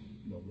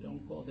 But we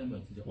don't call them.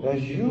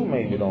 That's you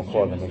maybe don't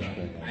call them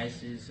extremists.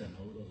 ISIS and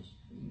all those.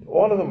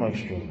 All of them are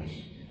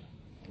extremists.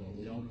 Well,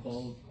 we don't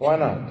call. Why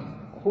not?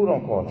 Who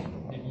don't call them?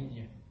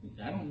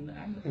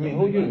 I mean,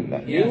 who you?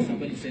 Yeah,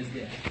 somebody says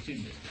they are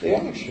extremists. They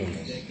are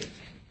extremists.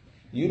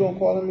 You don't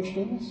call them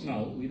extremists?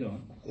 No, we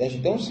don't.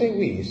 Don't say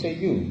we, say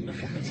you.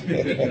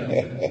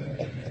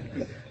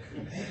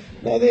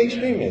 No, they're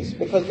extremists.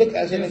 Because look,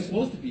 as they're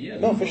supposed to be, yeah.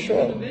 No, for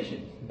sure.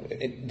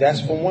 That's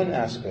from one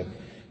aspect.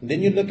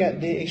 Then you look at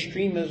their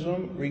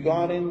extremism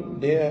regarding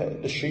the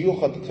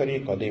shuyukh of the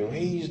tariqah. They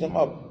raise them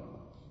up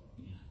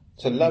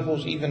to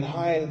levels even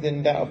higher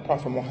than that of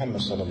Prophet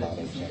Muhammad sallallahu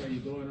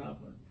alaihi wasallam.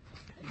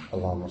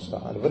 Allah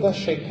musta'an. But that's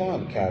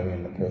shaitan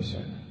carrying the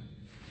person.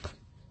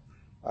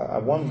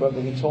 One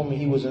brother, he told me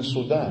he was in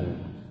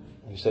Sudan.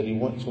 He said he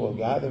went to a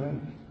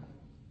gathering.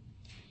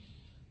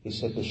 He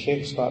said the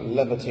sheikh started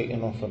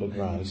levitating off of the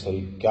ground. He said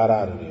he got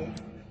out of there.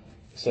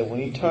 He said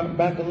when he turned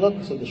back and looked,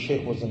 he said the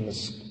sheikh was in the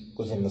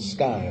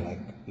sky, like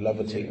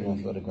levitating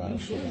off of the ground.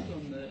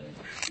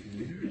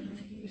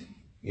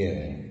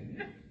 Yeah.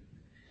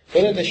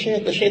 But the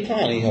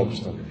shaitan, he helps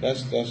them.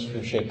 That's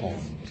from shaitan.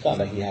 It's not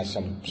that he has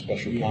some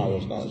special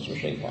powers. No, it's from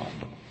shaitan.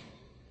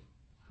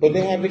 But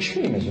they have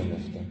extremism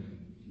with them.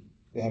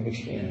 They have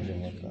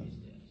extremism with them.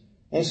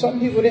 And some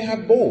people, they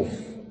have both.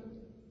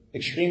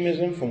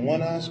 Extremism from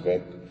one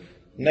aspect,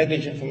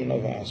 negligence from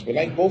another aspect.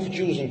 Like both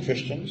Jews and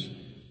Christians,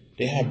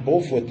 they have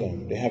both with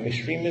them. They have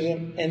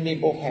extremism and they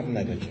both have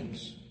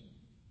negligence.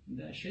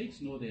 The sheikhs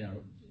know they are.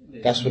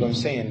 That's what I'm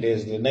saying.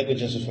 There's the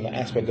negligence is from the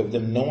aspect of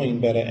them knowing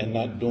better and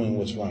not doing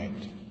what's right.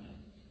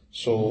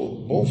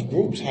 So both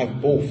groups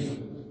have both,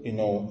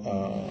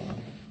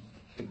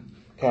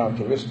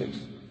 characteristics.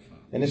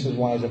 And this is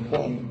why it's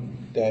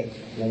important that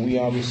when we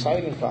are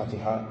reciting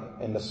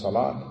Fātihah in the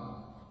Salat,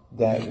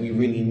 that we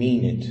really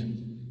mean it.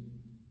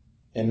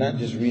 And not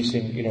just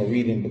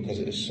reading because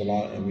it's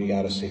Salat and we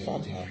gotta say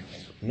Fātihah.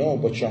 No,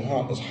 but your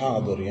heart is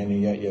hadir,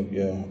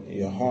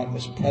 your heart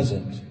is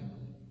present.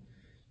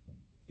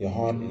 Your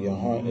heart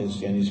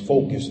is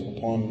focused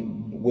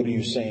upon what are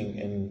you saying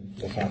in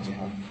the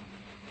Fātihah.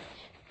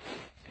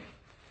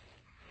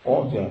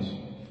 Oh, yes.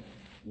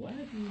 Why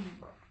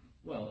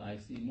well, I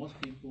see most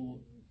people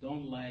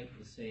don't like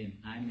saying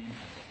Amen at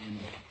the end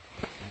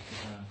of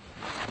Fātihah.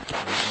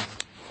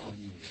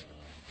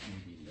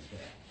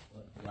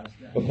 What's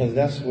that? Because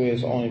that's where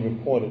it's only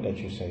reported that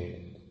you say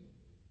it,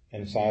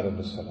 inside of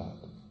the Salat.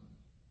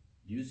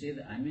 Do you say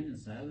the Amen in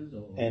silence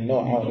or and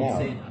no, you out don't loud.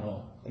 say it at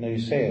all? No, you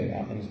say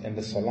it in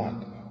the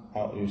Salat.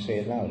 You say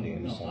it loudly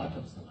in the Salat. Out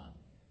of Salat.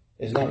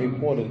 It's not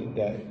reported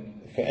that,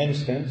 for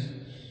instance,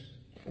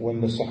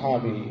 when the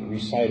Sahabi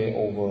recited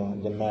over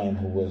the man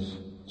who was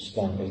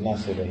stung, it's not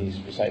said that he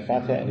recited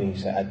Fatiha and then he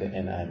said at the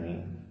end,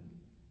 Ameen.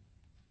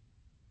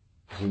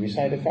 He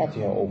recited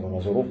Fatiha over him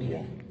as a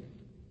ruqyah.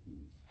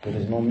 But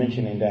there's no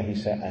mentioning that he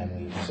said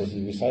Ameen. He says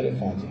he recited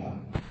Fatiha.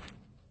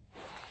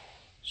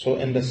 So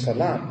in the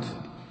Salat,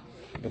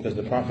 because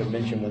the Prophet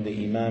mentioned when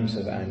the Imam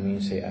says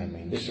Ameen, say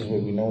Ameen. This is where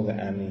we know that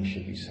Ameen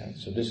should be said.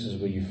 So this is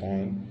where you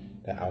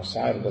find that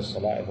outside of the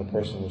Salat, if a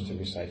person was to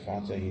recite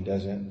Fatiha, he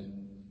doesn't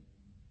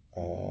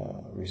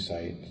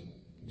recite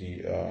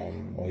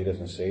or he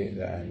doesn't say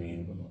the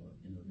Ameen.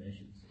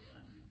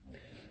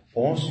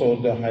 Also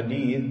the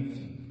Hadith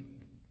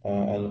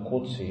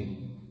al-Qudsi,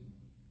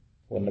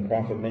 when the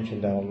Prophet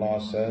mentioned that Allah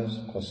says,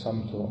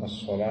 قَسَمْتُ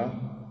الصَّلَاةِ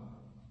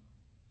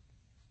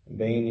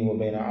بَيْنِي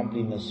وَبَيْنَ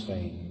عَبْدِي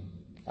نِصْفَيْنِ,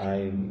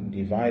 I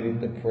divided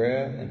the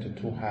prayer into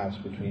two halves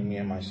between me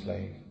and my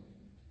slave.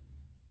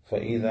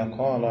 فَإِذَا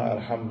قَالَ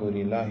الْحَمْدُ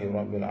لِلَّهِ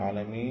رَبِّ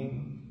الْعَالَمِينَ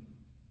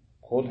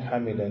قُلْ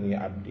حَمِدَنِي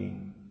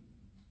عَبْدِي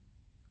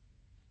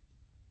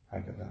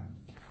هكذا.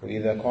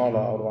 وإذا قال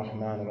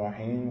الرحمن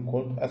الرحيم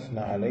قل أثنى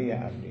علي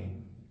عبدي.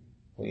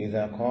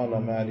 وإذا قال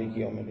مالك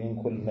يوم الدين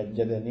قل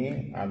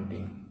مجدني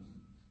عبدي.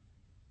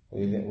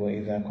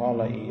 وإذا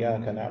قال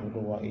إياك نعبد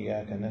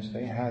وإياك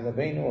نستعين هذا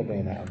بيني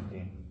وبين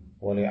عبدي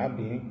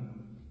ولعبدي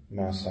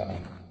ما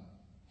سأل.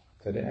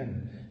 To the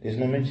end. There's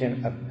no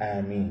mention of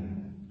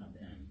Ameen.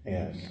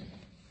 Yes.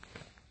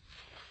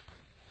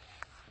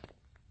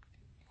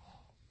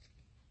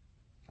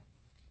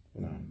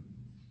 No.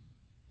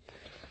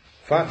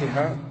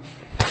 Fatiha,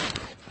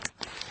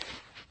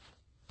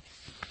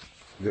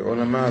 the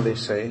ulama, they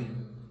say,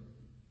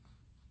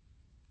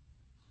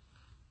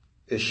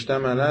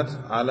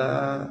 اشتملت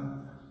على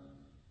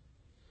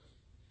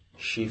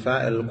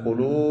شفاء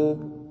القلوب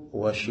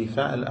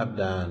وشفاء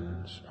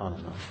الأبدان.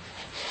 Subhanallah.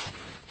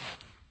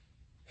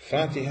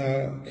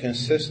 Fatiha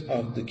consists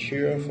of the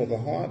cure for the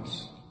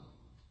hearts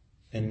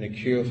and the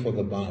cure for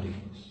the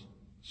bodies.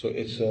 So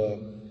it's a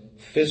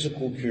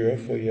physical cure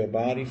for your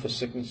body, for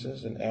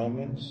sicknesses and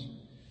ailments.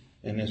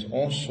 And it's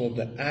also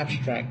the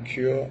abstract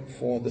cure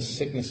for the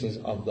sicknesses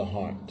of the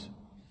heart.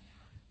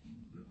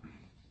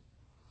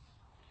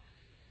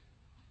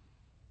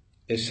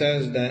 It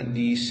says that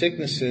the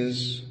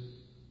sicknesses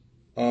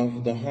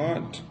of the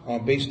heart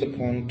are based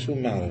upon two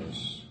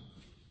matters: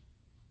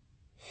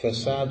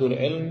 fasadul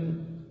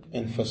ilm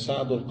and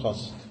fasadul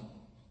qasd.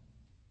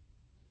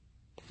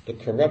 The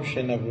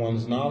corruption of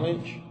one's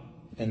knowledge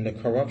and the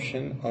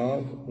corruption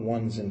of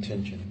one's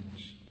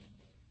intentions.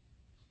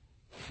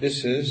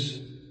 This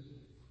is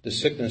the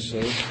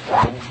sicknesses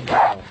of the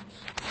heart.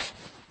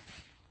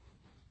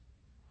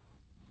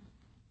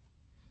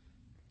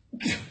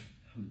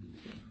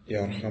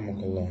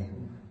 Yarhamukallah.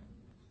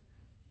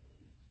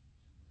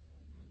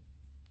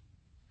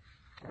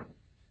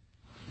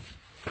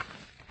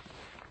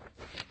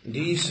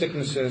 These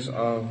sicknesses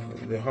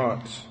of the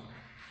heart,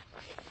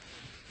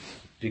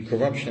 the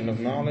corruption of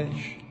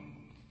knowledge,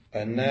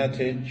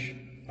 الناتج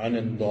عن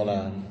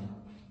الضلال,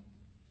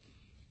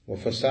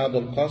 وفساد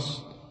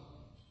القصد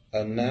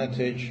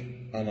الناتج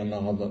عن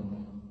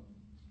الغضب.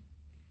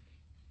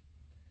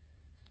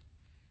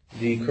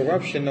 The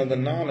corruption of the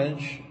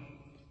knowledge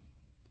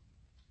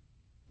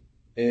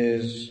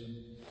is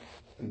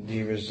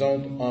the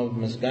result of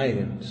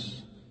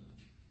misguidance,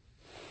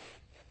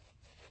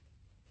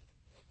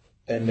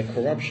 and the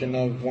corruption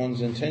of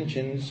one's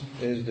intentions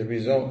is the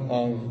result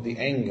of the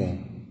anger.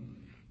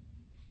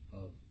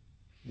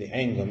 The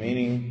anger,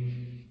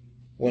 meaning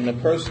when a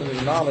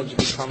person's knowledge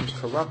becomes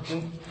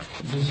corrupted,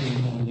 this is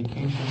an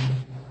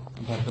indication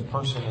that the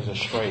person is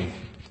astray.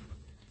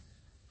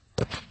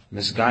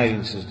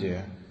 Misguidance is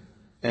there.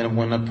 And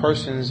when a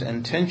person's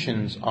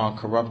intentions are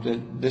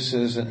corrupted, this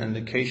is an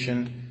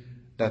indication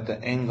that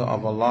the anger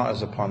of Allah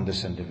is upon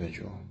this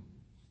individual.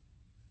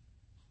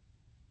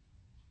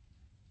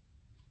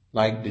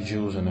 Like the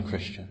Jews and the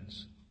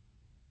Christians.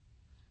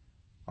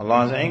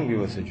 Allah is angry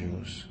with the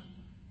Jews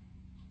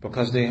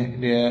because their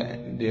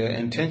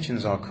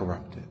intentions are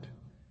corrupted.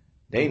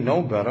 They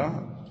know better,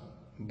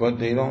 but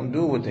they don't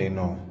do what they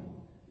know.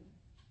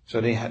 So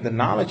the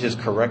knowledge is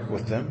correct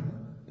with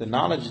them. The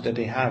knowledge that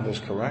they have is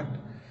correct.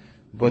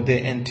 But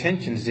their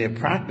intentions, their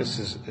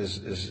practice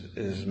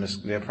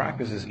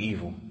is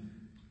evil.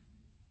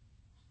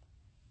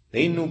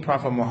 They knew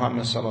Prophet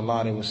Muhammad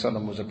sallallahu alaihi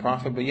wasallam was a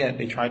prophet, but yet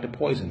they tried to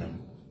poison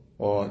him,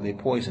 or they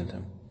poisoned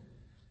him.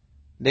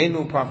 They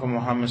knew Prophet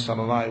Muhammad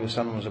sallallahu alaihi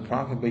wasallam was a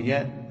prophet, but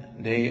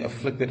yet they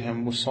afflicted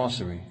him with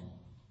sorcery.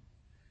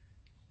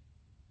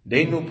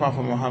 They knew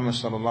Prophet Muhammad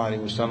sallallahu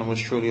alaihi wasallam was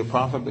truly a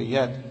prophet, but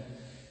yet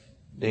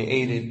they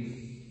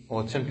aided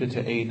or attempted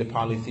to aid the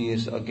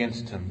polytheists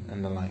against him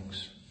and the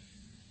likes.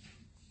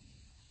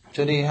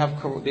 So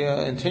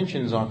their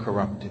intentions are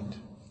corrupted.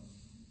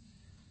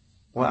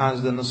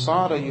 Whereas the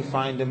Nasara, you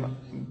find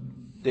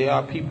them, they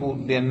are people,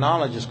 their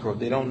knowledge is corrupt.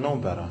 They don't know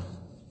better.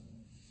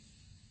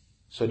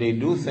 So they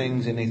do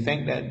things and they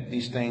think that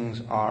these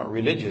things are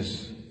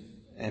religious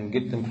and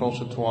get them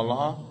closer to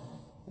Allah,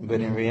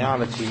 but in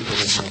reality it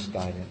is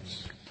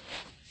misguidance.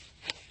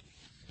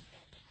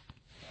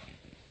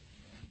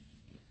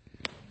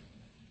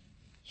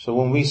 So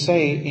when we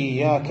say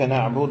إِيَّاكَ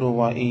نَعْبُدُ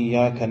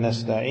وَإِيَّاكَ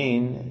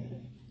نَسْتَعِينَ,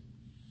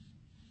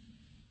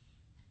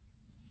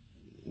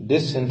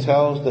 This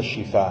entails the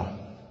shifa.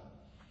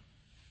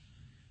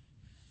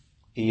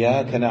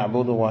 إِيَّاكَ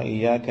نَعْبُدُ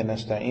وَإِيَّاكَ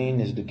نَسْتَعِينُ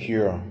is the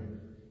cure.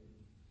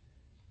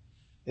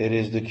 It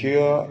is the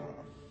cure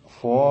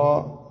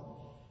for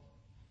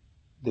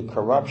the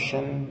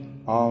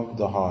corruption of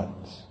the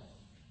heart,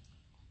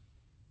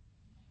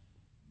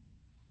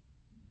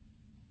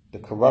 the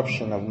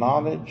corruption of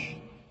knowledge,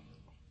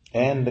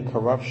 and the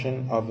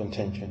corruption of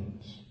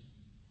intentions.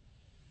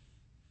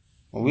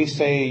 When we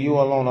say, you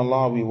alone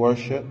Allah we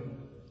worship,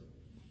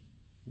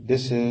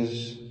 this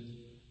is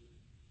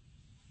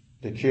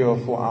the cure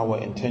for our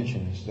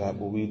intentions, that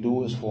what we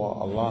do is for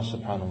Allah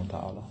subhanahu wa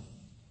ta'ala.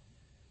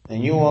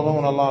 And you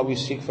alone Allah we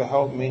seek for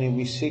help, meaning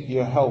we seek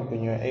your help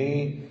and your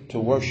aid to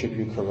worship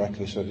you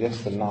correctly. So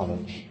that's the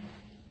knowledge.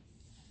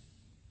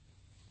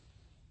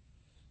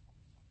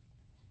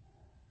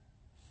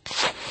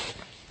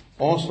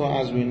 Also,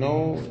 as we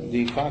know,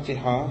 the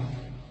Fātihah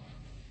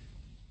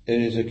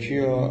is a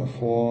cure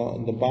for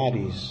the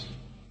bodies.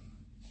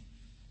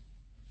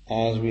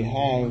 As we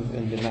have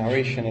in the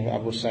narration of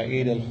Abu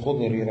Sa'id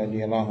al-Khudri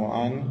radiallahu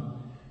an,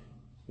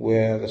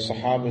 where the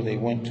Sahaba, they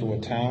went to a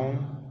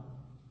town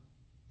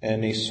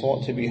and they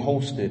sought to be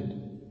hosted,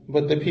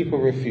 but the people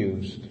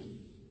refused.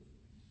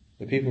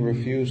 The people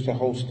refused to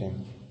host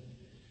them.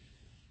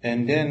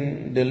 And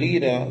then the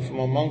leader from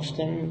amongst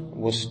them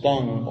was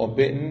stung or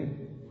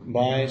bitten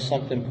by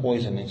something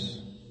poisonous.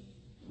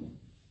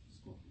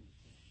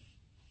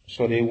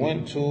 So they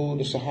went to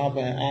the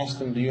Sahaba and asked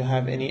them, do you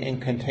have any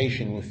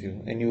incantation with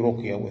you, any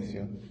ruqya with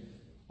you?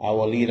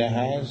 Our leader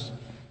has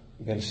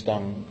been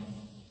stung.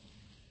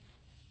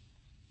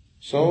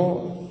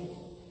 So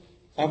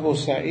Abu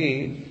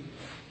Sa'id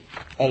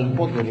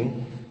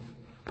al-Khudri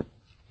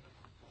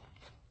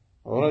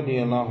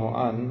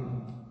radiyallahu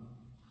an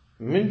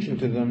mentioned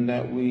to them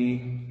that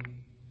we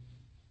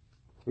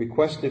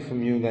requested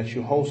from you that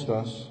you host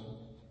us,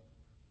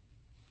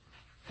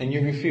 and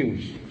you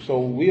refuse. So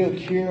we'll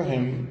cure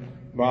him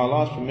by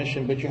Allah's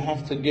permission, but you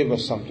have to give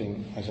us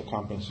something as a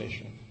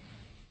compensation.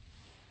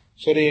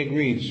 So they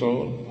agreed.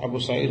 So Abu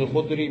Sa'id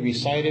al-Khudri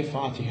recited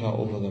Fātihah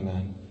over the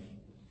man.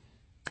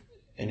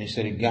 And he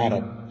said he got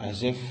up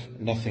as if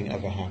nothing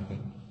ever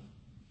happened.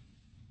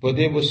 But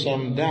there was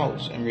some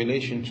doubts in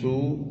relation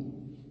to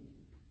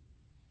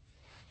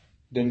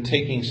them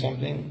taking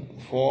something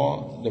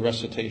for the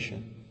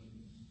recitation.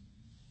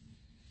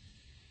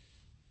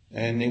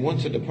 And they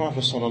went to the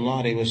Prophet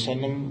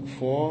ﷺ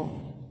for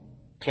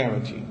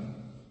clarity.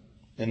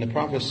 And the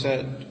Prophet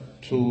said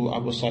to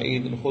Abu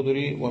Sa'id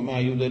al-Khudri,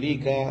 وَمَا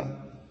يُدَرِيكَ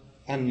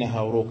أَنَّهَا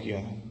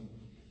رُقْيَةٌ.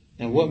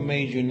 And what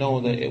made you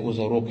know that it was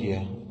a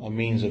ruqya, a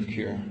means of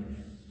cure?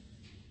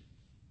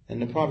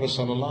 And the Prophet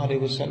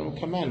ﷺ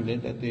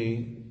commanded that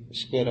they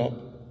split up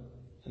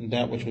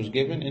that which was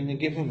given and they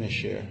give him his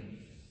share.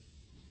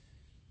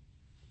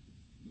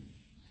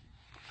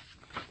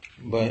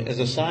 But as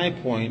a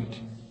side point,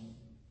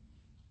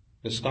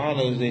 the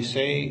scholars, they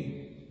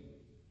say,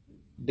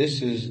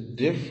 this is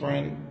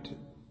different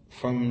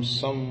from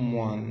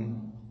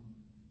someone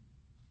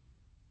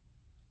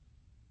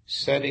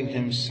setting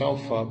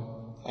himself up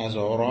as a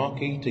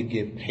Iraqi to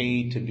get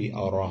paid to be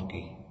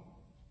Iraqi.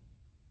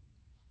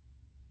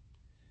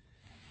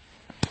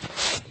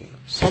 Okay.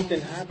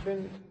 Something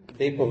happened,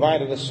 they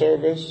provided a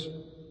service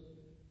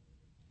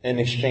in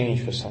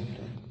exchange for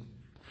something.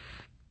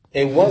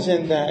 It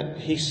wasn't that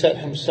he set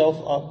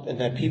himself up and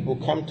that people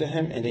come to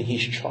him and then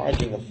he's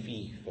charging a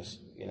fee for,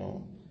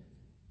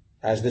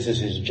 as this is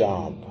his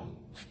job.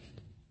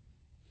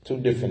 Two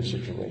different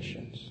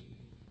situations.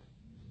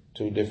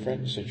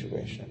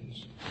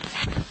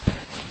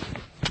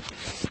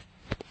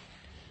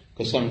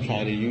 Because some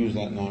try to use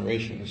that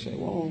narration and say,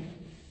 well,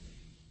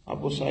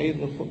 Abu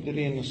Sa'id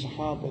al-Khudri and the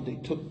Sahaba, they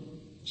took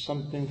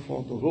something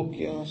for the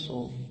ruqya,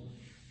 so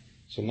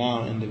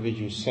now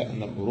individuals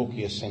setting up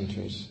ruqya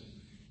centers.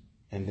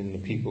 And then the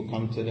people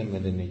come to them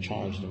and then they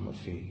charge them a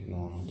fee.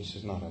 No, this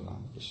is not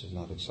allowed. This is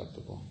not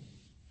acceptable.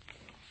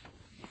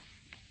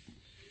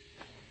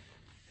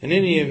 In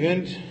any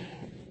event,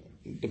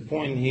 the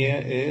point here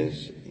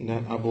is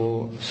that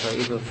Abu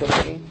Sa'id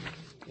al-Khudri,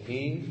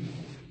 he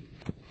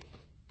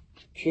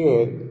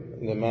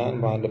cured the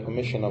man by the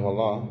permission of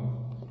Allah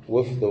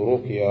with the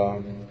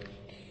ruqya.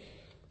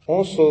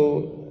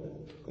 Also,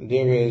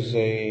 there is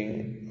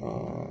a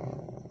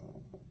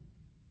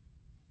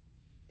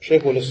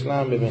Shaykh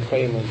al-Islam ibn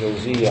Qayyim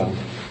al-Jawziyah,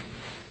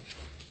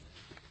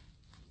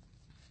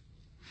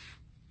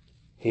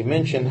 he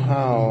mentioned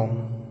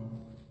how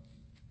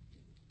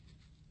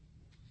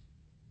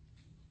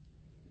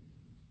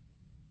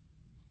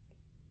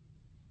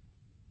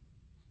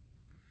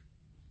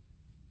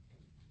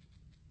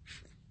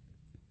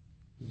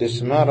this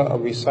matter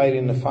of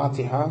reciting the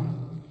Fātihah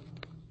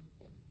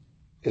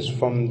is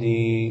from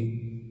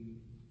the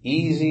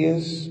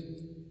easiest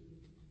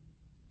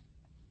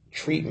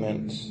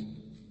treatments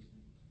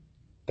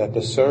that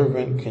the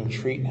servant can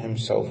treat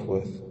himself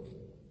with.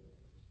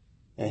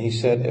 And he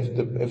said,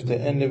 if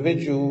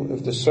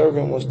the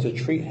servant was to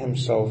treat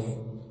himself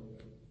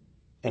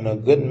in a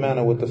good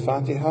manner with the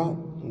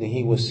Fātihah, then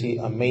he would see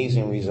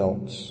amazing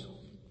results.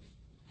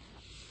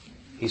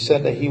 He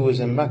said that he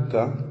was in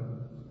Mecca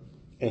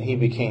and he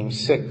became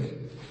sick,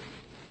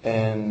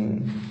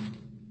 and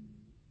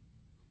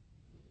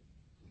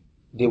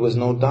there was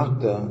no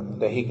doctor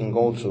that he can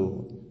go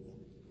to,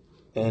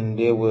 and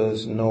there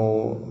was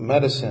no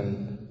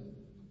medicine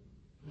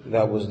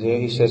that was there.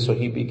 He said, so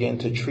he began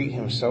to treat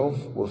himself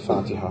with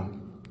Fātihah.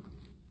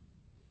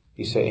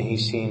 He said, and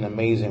he's seen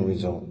amazing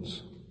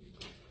results.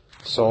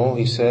 So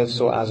he said,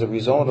 so as a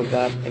result of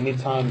that,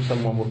 anytime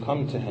someone would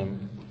come to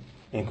him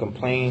and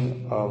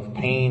complain of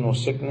pain or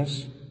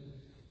sickness,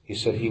 he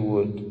said he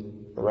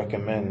would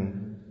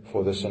recommend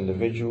for this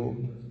individual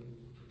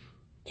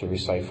to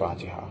recite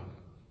Fātihah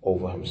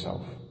over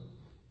himself.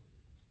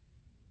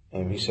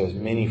 And he says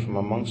many from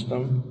amongst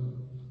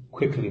them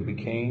quickly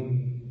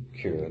became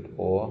cured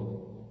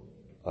or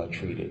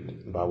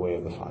treated by way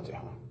of the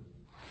Fātihah.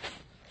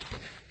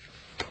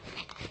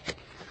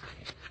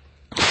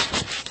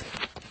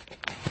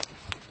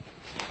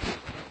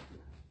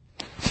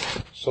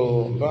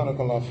 So,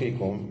 Barakallahu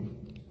Feekum,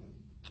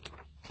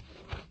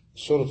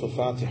 Surah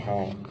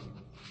al-Fātihah,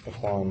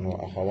 Ikhwan wa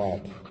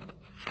Akhawat,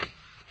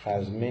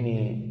 has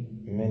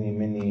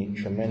many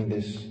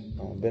tremendous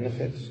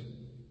benefits,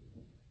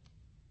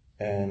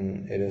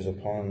 and it is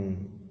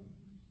upon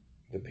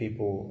the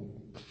people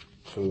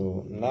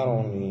to not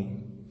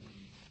only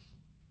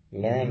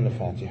learn the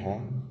Fātihah,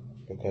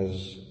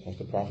 because as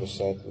the Prophet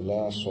said,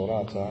 La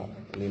surata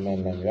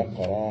liman lam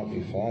yaqra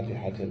bi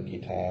Fātihatil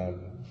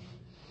kitab,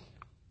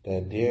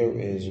 that there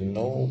is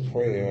no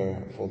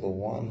prayer for the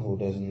one who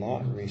does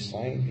not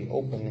recite the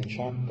opening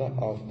chapter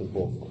of the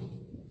book.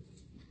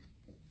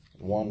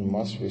 One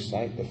must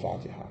recite the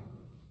Fātihah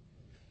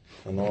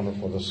in order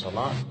for the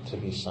salat to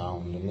be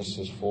sound. And this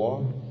is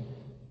for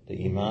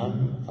the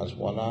Imam as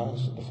well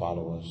as the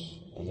followers.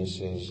 And this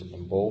is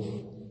in both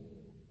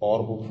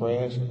audible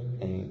prayers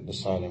and the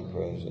silent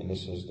prayers. And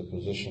this is the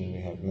position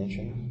we have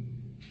mentioned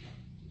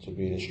to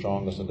be the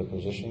strongest of the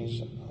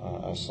positions,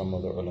 as some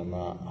of the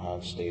ulama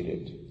have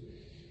stated.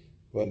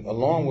 But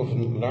along with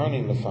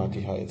learning the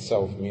Fātihah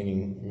itself,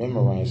 meaning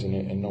memorizing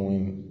it and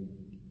knowing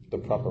the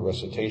proper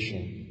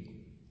recitation,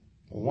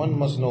 one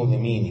must know the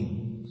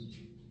meaning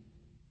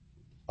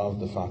of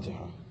the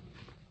Fātihah.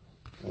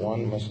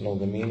 One must know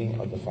the meaning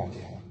of the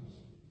Fātihah.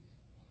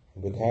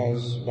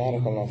 Because,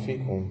 Barakallahu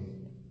Feekum,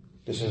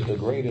 this is the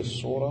greatest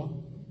surah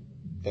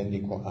in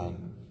the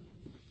Quran.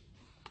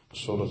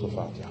 Surah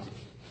al-Fātihah.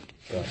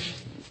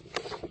 Yes.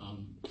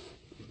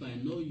 If I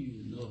know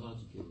you know how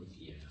to do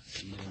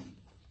ruqyah, and then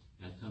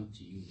I come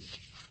to you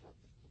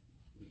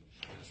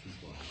asking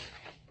for help.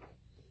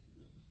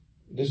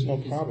 There's no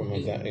problem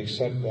with that,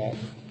 except that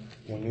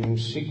when you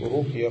seek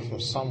ruqyah from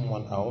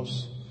someone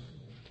else,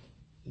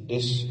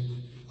 this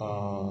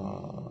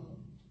I'm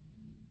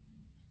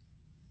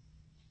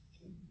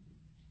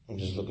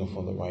just looking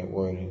for the right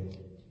wording.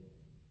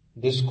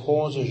 This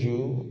causes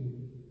you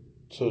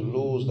to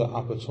lose the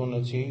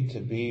opportunity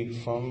to be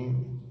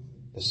from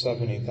the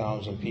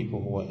 70,000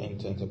 people who will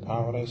enter into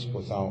paradise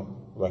without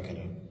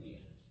reckoning.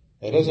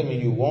 It doesn't mean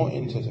you won't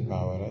enter into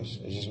paradise.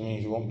 It just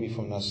means you won't be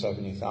from that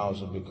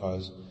 70,000,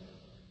 because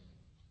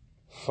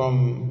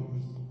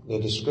from the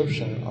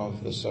description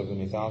of the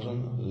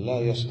 70,000,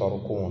 لا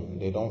يسترقون,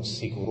 they don't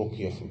seek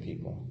ruqyah from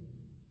people.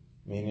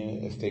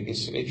 Meaning, if they get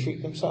sick, they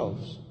treat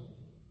themselves.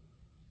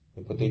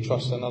 They put their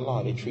trust in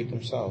Allah, they treat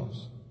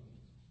themselves.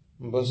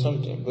 But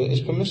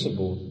it's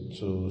permissible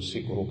to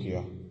seek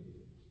ruqyah.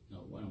 No,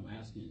 what I'm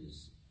asking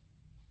is,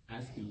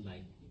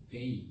 like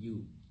paying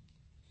you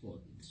for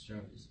the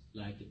service.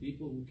 Like the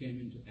people who came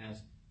in to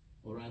ask,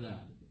 or rather,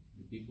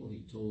 the people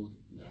he told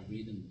that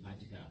reading the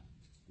Fātihah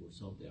will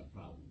solve their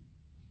problem.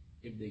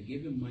 If they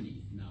give him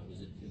money, now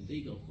is it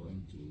illegal for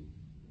him to?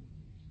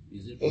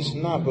 It's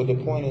not, but the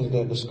point is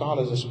that the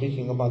scholars are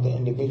speaking about the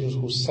individuals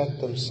who set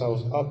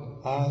themselves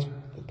up as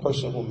the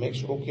person who makes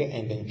ruqyah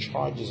and then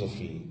charges a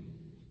fee.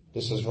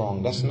 This is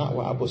wrong. That's not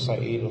what Abu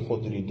Sa'id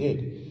al-Khudri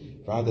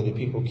did. Rather, the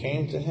people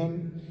came to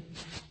him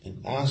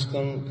and asked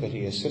him, could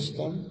he assist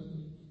them?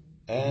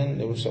 And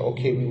they would say,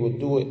 okay, we will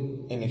do it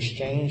in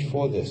exchange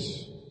for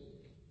this.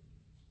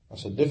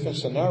 That's a different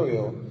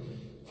scenario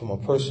from a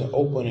person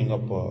opening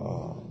up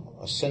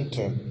a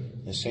center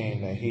and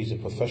saying that he's a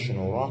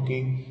professional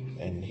Raqi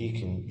and he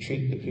can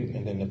treat the people,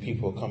 and then the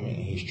people are coming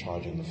and he's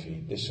charging the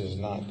fee. This is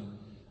not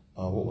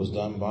what was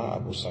done by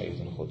Abu Sa'id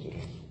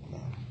al-Khudri.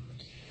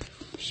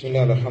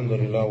 Bismillah,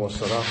 alhamdulillah, wa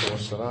salatu wa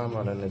salam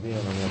ala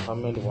nabiyyina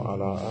Muhammad wa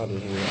ala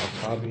alihi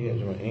wa ashabihi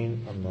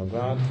ajma'in, amma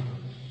ba'd.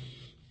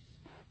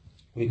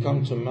 We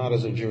come to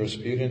matters of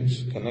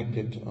jurisprudence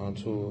connected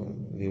to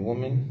the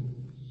woman.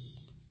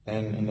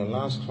 And in the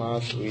last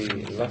class, we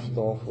left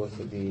off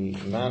with the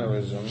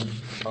mannerisms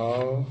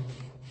of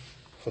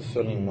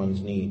fulfilling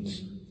one's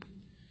needs.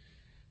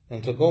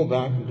 And to go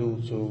back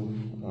due to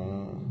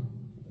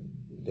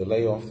the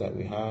layoff that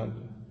we had,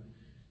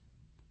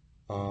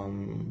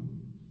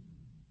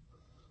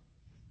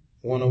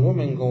 when a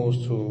woman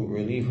goes to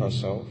relieve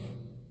herself,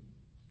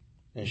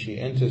 and she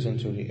enters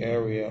into the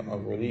area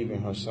of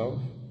relieving herself,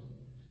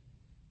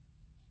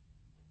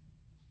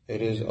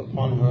 it is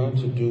upon her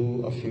to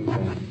do a few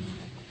things.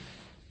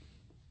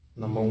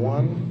 Number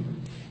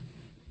one,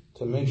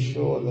 to make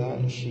sure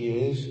that she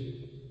is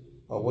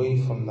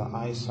away from the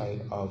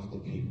eyesight of the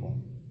people.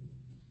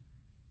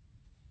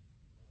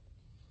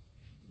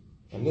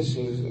 And this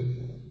is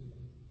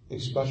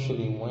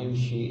especially when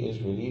she is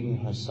relieving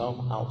herself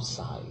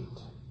outside.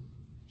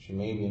 She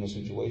may be in a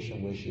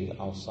situation where she is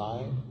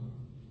outside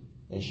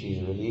and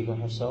she's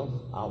relieving herself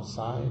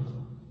outside,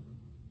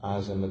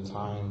 as in the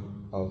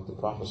time of the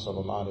Prophet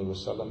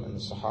ﷺ and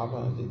the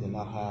Sahaba. They did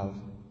not have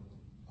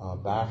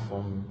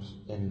bathrooms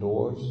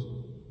indoors,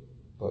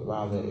 but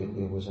rather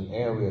it was an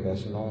area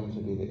that's known to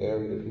be the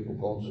area that people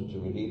go to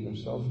relieve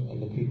themselves,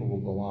 and the people will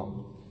go out.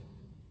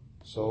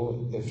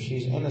 So if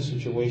she's in a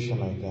situation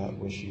like that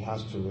where she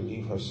has to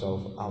relieve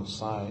herself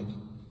outside,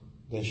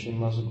 then she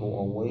must go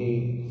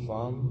away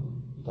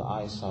from the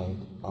eyesight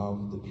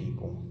of the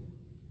people.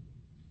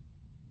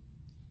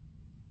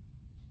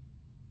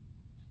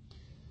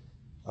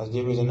 As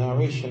there is a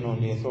narration on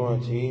the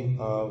authority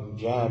of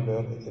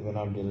Jabir ibn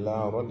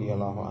Abdullah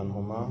radiyallahu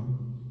anhuma,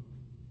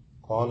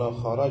 قال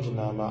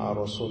خرجنا مع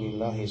رسول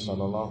الله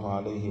صلى الله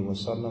عليه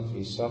وسلم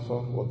في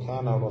سفر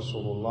وكان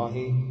رسول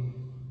الله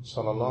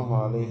صلى الله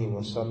عليه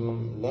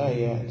وسلم لا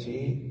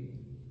يأتي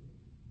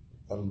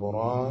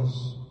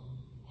البراز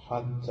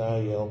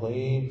حتى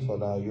يغيب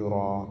فلا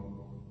يرى.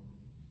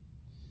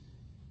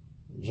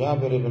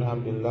 Jabir ibn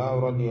Abdullah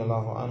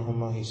radiyallahu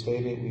anhuma, he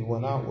stated, we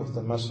went out with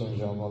the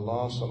Messenger of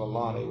Allah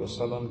sallallahu alayhi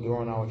wasallam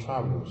during our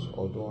travels,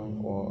 or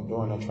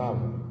during a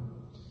travel.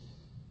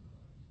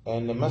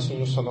 And the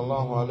Messenger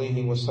sallallahu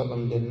alayhi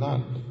wasallam did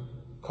not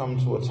come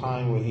to a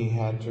time where he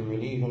had to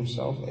relieve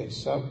himself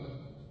except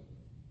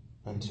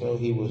until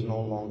he was no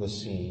longer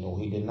seen, or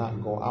he did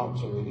not go out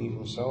to relieve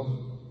himself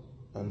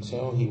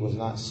until he was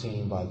not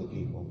seen by the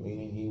people.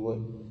 Meaning he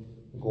would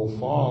go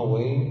far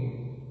away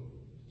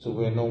to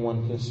where no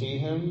one can see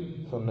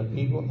him from the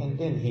people, and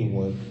then he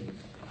would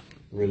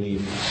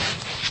relieve himself.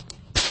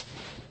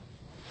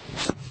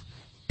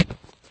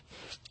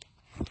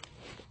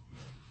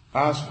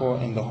 As for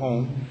in the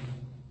home,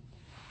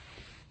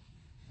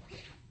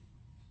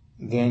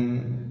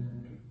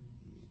 then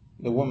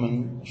the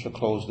woman should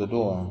close the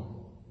door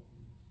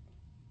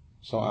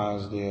so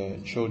as their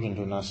children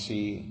do not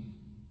see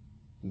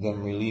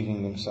them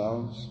relieving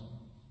themselves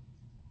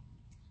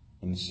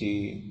and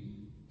see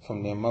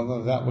from their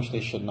mother that which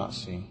they should not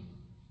see,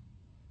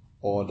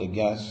 or the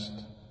guest,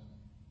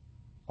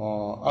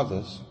 or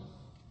others.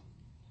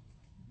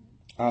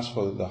 As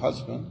for the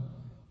husband,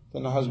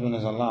 then the husband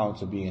is allowed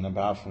to be in a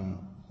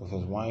bathroom with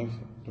his wife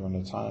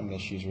during the time that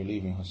she's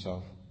relieving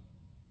herself.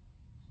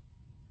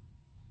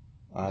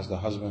 As the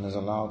husband is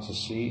allowed to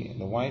see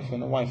the wife,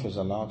 and the wife is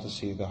allowed to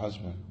see the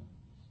husband.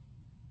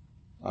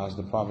 As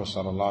the Prophet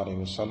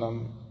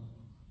ﷺ,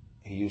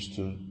 he used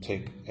to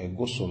take a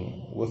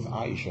ghusl with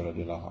Aisha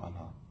radiallahu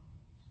anha,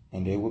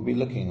 and they would be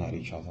looking at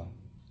each other.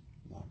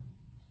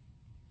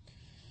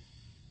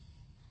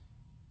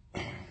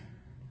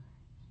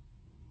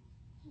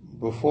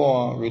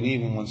 Before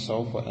relieving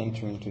oneself or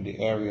entering to the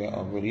area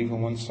of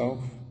relieving oneself,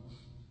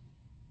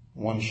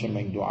 one should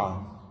make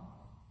dua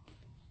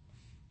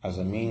as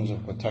a means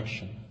of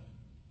protection.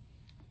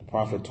 The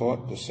Prophet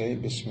taught to say,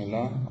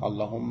 Bismillah,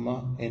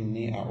 Allahumma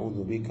inni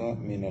a'udhu bika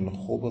min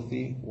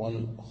al-khubathi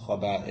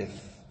wal-khaba'ith.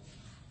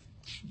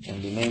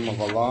 In the name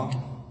of Allah,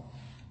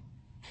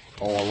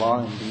 O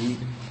Allah, indeed,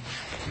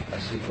 I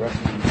seek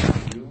refuge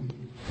with you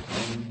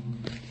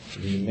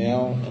from the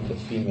male and the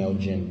female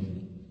jinn.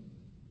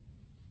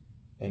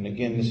 And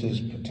again, this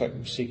is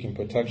seeking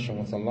protection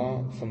with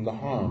Allah from the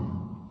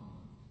harm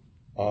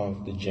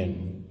of the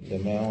jinn, the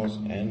males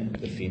and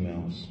the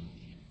females.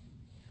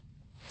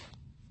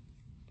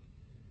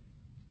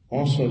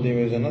 Also, there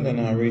is another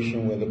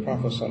narration where the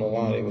Prophet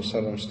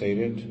ﷺ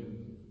stated,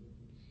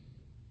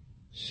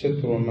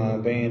 ستر ما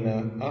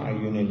بين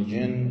أعين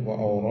الجن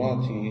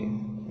وأورات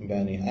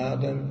بني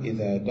آدم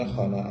إذا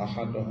دخل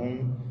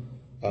أحدهم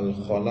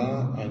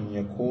الخلاء أن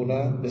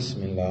يقول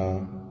بسم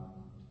الله.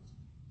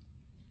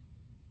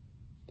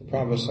 The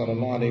Prophet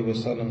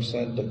ﷺ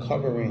said, the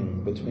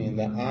covering between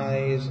the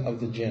eyes of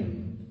the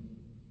jinn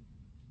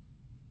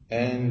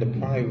and the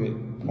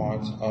private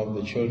parts of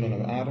the children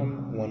of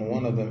Adam, when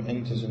one of them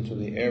enters into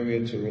the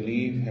area to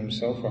relieve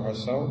himself or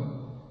herself,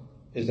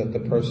 is that the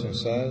person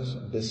says,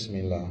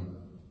 Bismillah.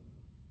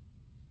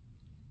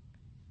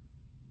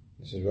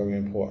 This is very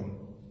important.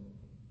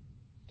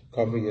 To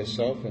cover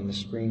yourself and to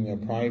screen your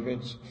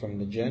privates from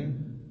the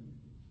jinn,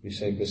 you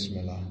say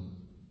Bismillah.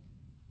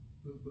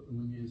 But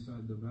when you're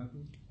inside the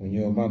bathroom? When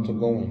you're about to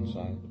go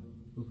inside.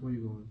 Before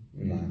you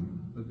go in?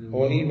 No.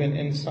 Or even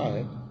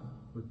inside.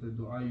 But the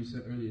dua you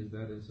said earlier, is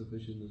that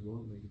insufficient as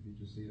well? Like if you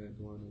just say that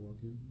dua and walk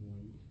in?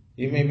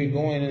 You may be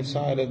going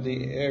inside of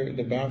the area,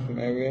 the bathroom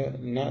area,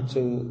 not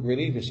to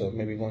relieve yourself.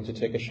 Maybe going to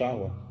take a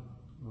shower.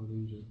 Oh,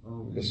 then you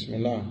just,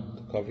 Bismillah,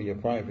 to cover your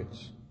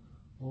privates.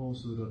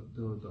 Also,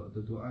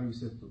 the dua you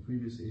said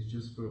previously is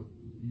just for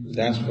using.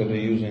 That's for the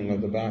using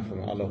of the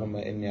bathroom.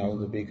 Allahumma inni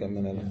a'udhu bika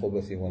min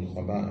al-khubathi wal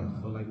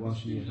khaba'ith. Or like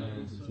washing your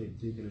hands and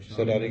taking a shower.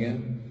 Say that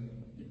again?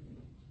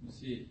 You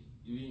see,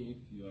 even if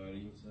you are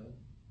inside.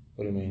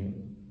 What do you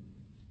mean?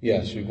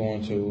 Yes, you're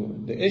going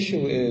to. The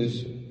issue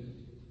is,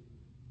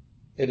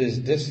 it is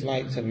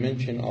disliked to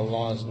mention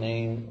Allah's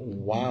name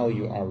while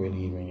you are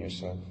relieving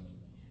yourself.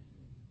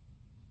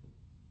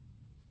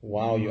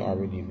 While you are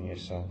relieving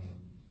yourself.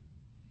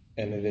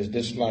 And it is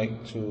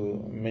disliked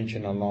to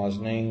mention Allah's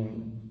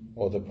name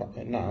or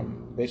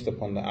based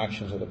upon the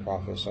actions of the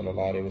Prophet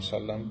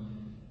ﷺ,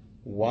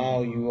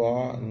 while you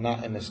are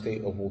not in a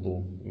state of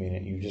wudu,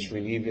 meaning you just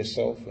relieve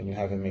yourself and you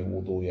haven't made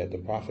wudu yet. The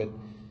Prophet,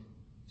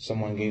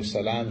 someone gave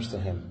salams to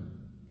him.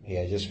 He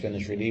had just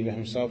finished relieving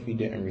himself, he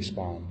didn't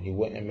respond. He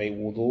went and made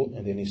wudu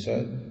and then he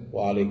said,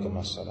 wa alaykum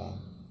as-salam.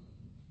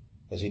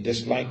 Because he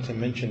disliked to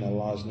mention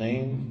Allah's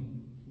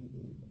name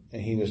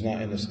and he was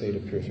not in a state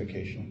of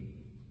purification.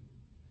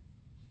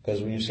 Because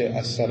when you say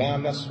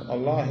as-salam, that's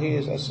Allah,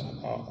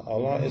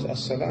 Allah is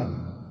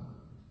as-salam.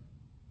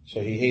 So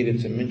he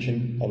hated to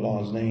mention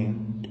Allah's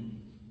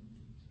name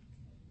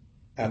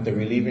after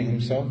relieving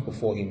himself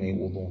before he made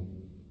wudu.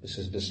 This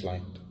is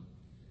disliked.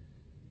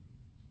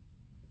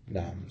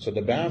 Now, so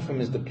the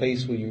bathroom is the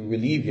place where you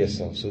relieve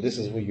yourself. So this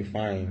is where you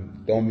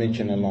find, don't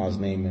mention Allah's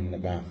name in the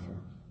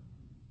bathroom.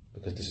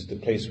 Because this is the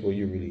place where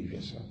you relieve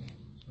yourself.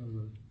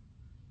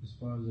 As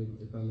far as if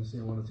let's say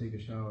I want to take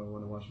a shower, I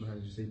want to wash my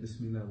hands, you say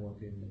Bismillah,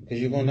 walk in. Because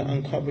you're going to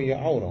uncover your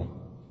awrah.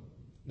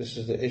 This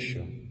is the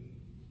issue.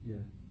 Yeah.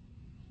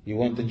 You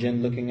want the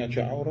jinn looking at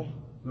your awrah?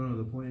 No,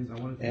 the point is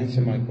I want to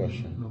answer my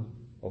question.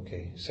 No.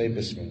 Okay, say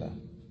Bismillah.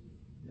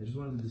 I just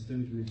wanted to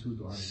distinguish between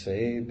two du'as.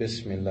 Say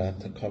Bismillah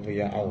to cover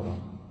your awrah.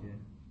 Yeah.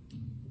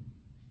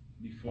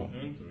 Before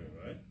entering,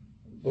 right?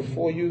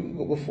 Before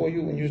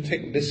you, when you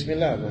take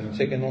Bismillah, when you're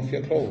taking off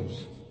your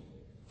clothes.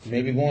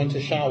 Maybe going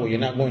to shower, you're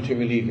not going to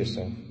relieve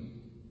yourself.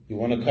 You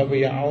want to cover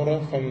your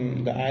awrah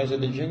from the eyes of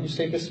the jinn, you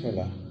say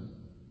Bismillah.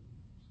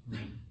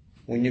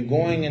 When you're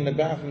going in the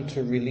bathroom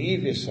to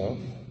relieve yourself,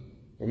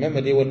 remember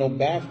there were no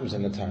bathrooms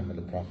in the time of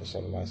the Prophet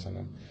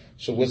ﷺ.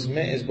 So what's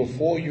meant is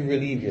before you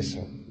relieve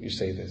yourself, you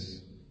say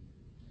this.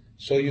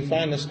 So you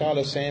find the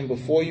scholar saying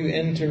before you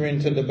enter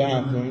into the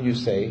bathroom, you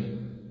say,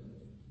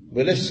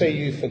 but let's say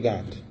you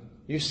forgot.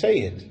 You say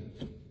it.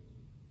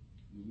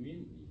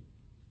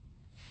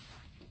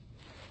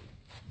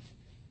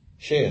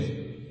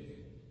 Shaykh,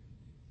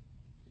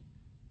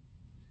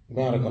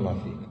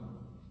 Barakallah feek.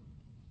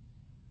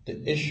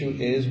 The issue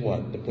is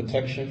what? The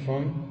protection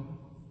from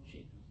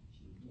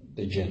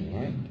the jinn,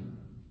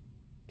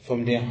 right?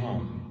 From their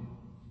harm.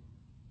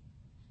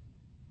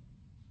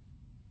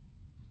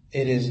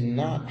 It is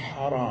not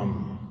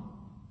haram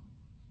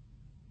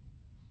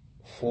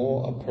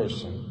for a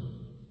person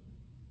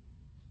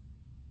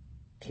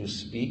to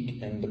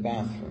speak in the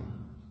bathroom.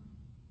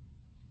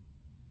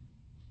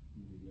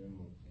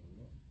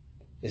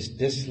 It's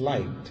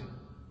disliked.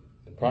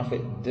 The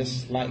Prophet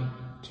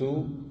disliked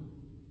to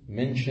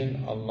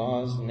mention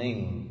Allah's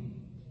name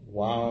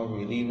while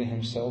relieving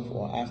himself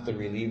or after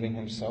relieving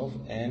himself,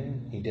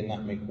 and he did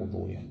not make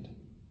wudu yet.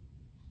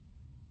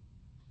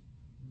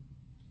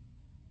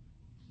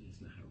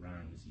 It's not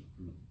haram, it's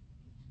makruh.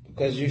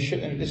 Because you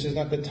shouldn't, this is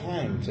not the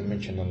time to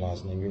mention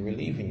Allah's name. You're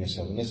relieving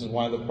yourself. And this is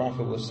why the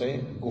Prophet would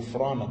say,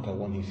 Gufranaka,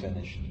 when he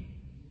finished.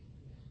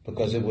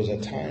 Because it was a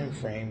time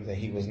frame that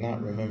he was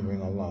not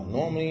remembering Allah.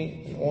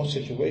 Normally, in all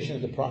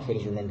situations, the Prophet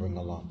is remembering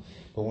Allah.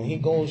 But when he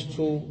goes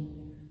to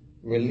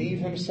relieve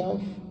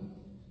himself,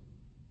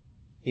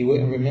 he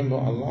wouldn't remember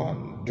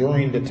Allah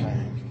during the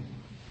time.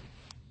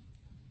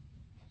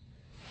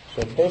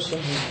 So a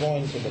person who's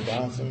going to the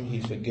bathroom,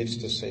 he forgets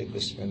to say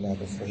Bismillah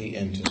before he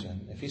enters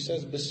in. If he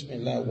says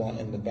Bismillah while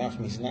in the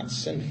bathroom, he's not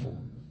sinful.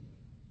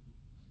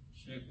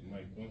 Sheikh,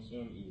 my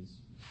concern is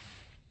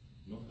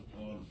not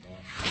all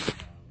bathrooms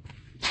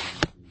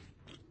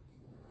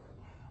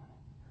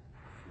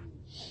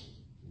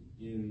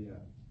area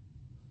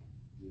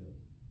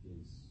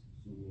there's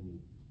so many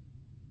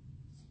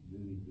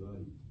very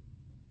dirty.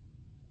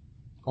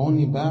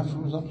 Only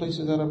bathrooms are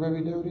places that are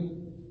very dirty?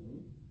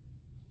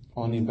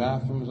 Only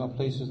bathrooms are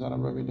places that are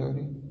very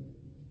dirty?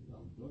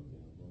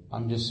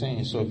 I'm just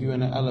saying, so if you're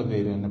in an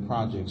elevator in the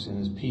projects and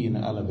there's pee in the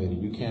elevator,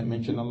 you can't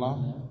mention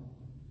Allah?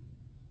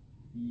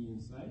 Be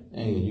inside?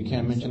 Hey, you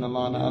can't mention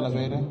Allah in the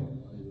elevator?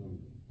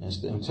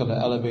 Until the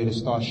elevator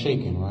starts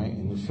shaking, right?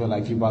 And you feel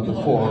like you're about to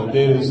fall.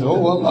 There's,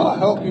 oh Allah,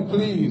 help me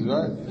please,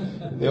 right?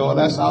 Oh,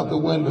 that's out the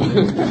window.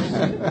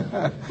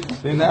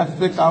 Then that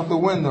flick out the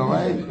window,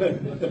 right?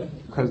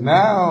 Because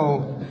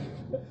now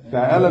the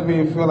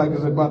elevator feel like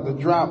it's about to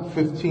drop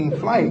 15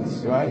 flights,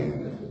 right?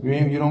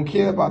 You don't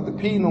care about the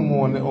pee no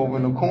more over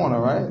in the corner,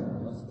 right?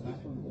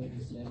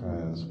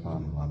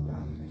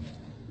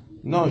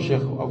 No,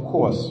 Sheikh, of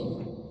course.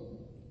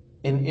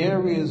 In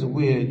areas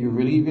where you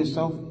relieve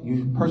yourself,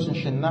 person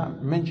should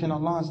not mention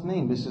Allah's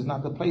name. This is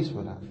not the place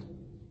for that.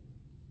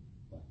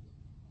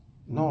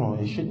 No,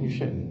 you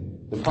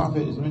shouldn't. The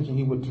Prophet is mentioned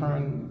he would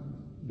turn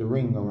the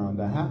ring around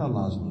that had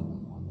Allah's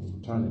name on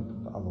it. Turn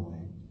it the other way.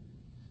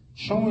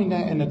 Showing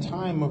that in the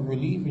time of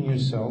relieving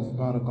yourself,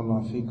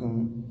 barakallahu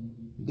fikum,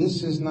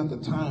 this is not the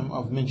time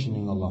of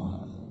mentioning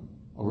Allah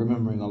or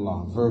remembering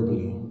Allah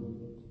verbally.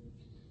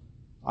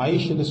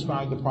 Aisha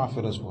described the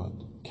Prophet as what?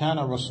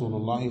 Kana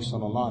Rasulullah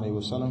sallallahu alayhi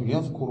wa sallam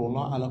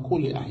yadhkurullah ala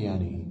kulli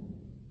ahyanihi.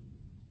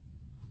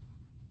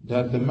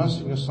 That the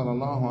Messenger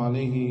sallallahu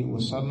alayhi wa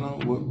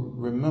sallam would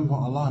remember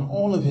Allah in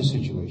all of his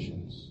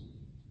situations.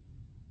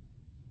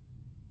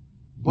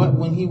 But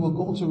when he would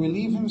go to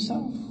relieve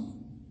himself,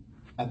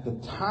 at the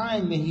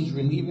time that he's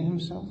relieving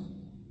himself,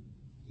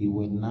 he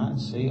would not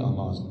say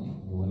Allah's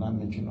name. He would not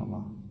mention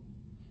Allah.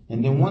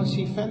 And then once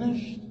he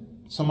finished,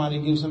 somebody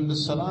gives him the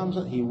salams,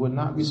 he would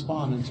not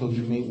respond until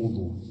he made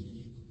wudu.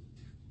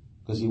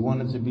 Because he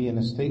wanted to be in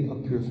a state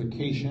of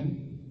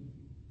purification,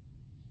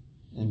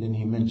 and then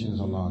he mentions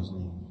Allah's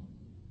name.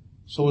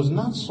 So it's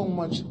not so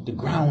much the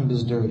ground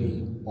is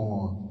dirty,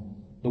 or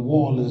the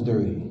wall is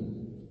dirty,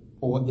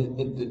 or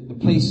the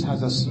place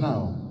has a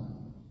smell.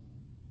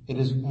 It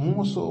is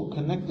more so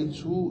connected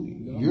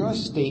to your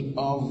state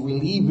of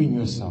relieving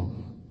yourself.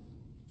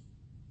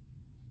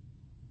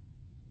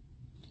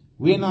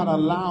 We're not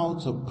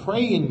allowed to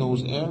pray in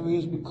those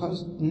areas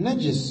because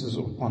najis is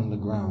upon the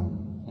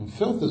ground and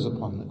filth is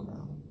upon the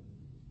ground,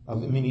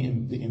 of many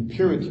the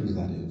impurities,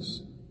 that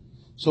is.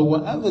 So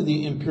whatever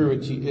the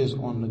impurity is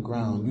on the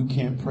ground, you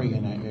can't pray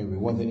in that area,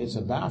 whether it's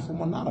a bathroom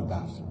or not a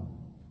bathroom.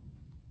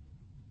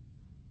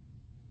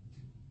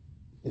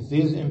 If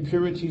there's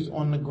impurities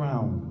on the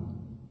ground,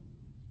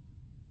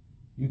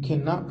 you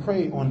cannot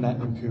pray on that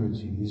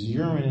impurity. There's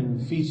urine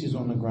and feces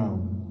on the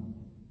ground.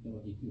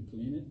 So if you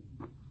clean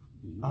it?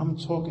 I'm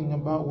talking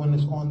about when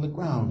it's on the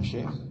ground,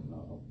 Sheikh.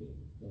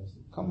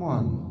 Come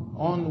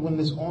on. When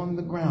it's on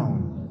the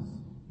ground.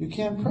 You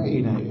can't pray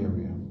in that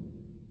area.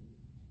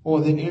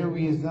 Or the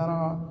areas that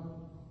are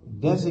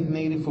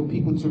designated for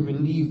people to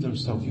relieve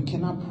themselves. You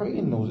cannot pray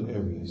in those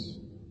areas.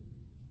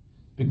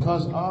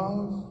 Because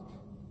of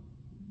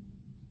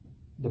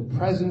the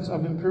presence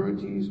of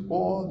impurities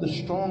or the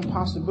strong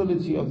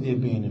possibility of there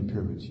being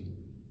impurity.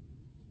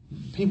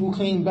 People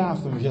clean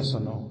bathrooms, yes or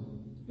no?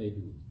 They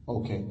do.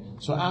 Okay.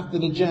 So after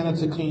the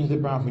janitor cleans the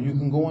bathroom, you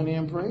can go in there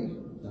and pray?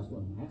 That's what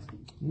I'm asking.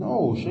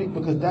 No, Sheikh,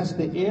 because that's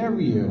the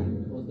area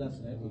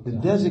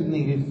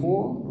designated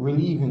for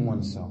relieving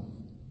oneself.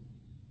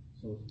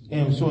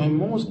 And so in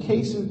most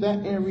cases,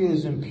 that area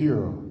is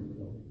impure.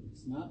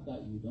 It's not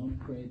that you don't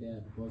pray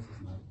there because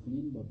it's not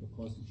clean, but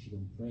because you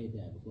shouldn't pray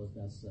there because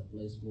that's a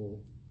place for...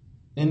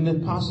 And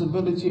the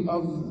possibility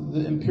of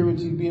the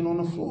impurity being on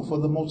the floor for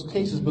the most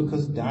cases,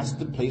 because that's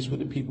the place where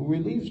the people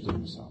relieve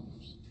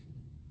themselves.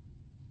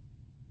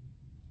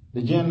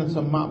 The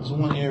janitor mops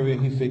one area,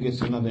 he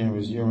figures another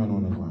area is urine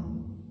on the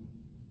ground.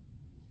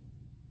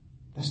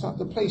 That's not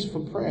the place for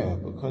prayer,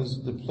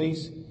 because the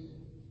place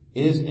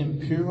is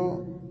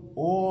impure,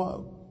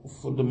 or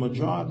for the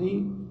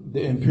majority,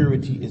 the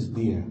impurity is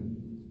there.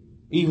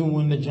 Even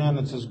when the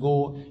janitors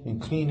go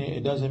and clean it,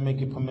 it doesn't make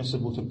it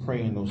permissible to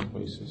pray in those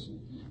places.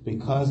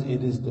 Because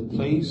it is the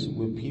place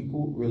where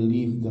people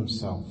relieve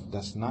themselves.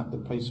 That's not the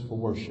place for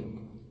worship.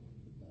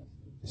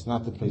 It's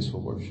not the place for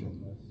worship.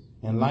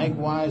 And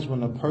likewise,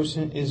 when a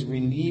person is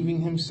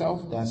relieving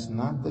himself, that's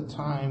not the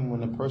time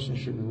when a person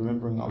should be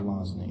remembering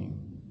Allah's name.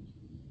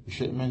 You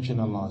shouldn't mention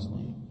Allah's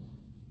name.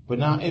 But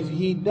now if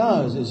he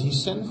does, is he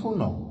sinful?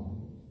 No.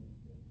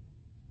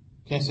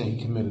 Can't say he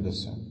committed a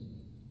sin.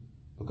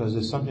 Because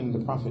it's something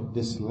the Prophet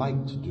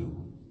disliked to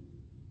do.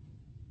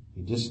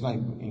 He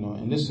disliked,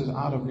 and this is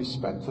out of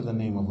respect for the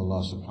name of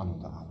Allah subhanahu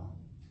wa ta'ala.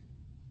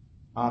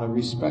 Out of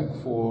respect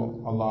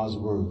for Allah's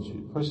words.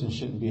 A person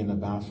shouldn't be in the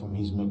bathroom,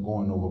 he's not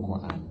going over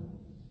Quran.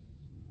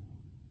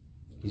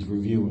 He's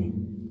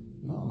reviewing.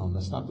 No,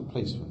 that's not the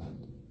place for that.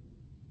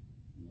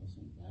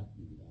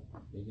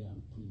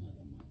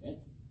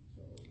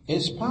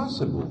 It's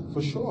possible,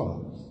 for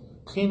sure.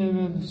 Cleaning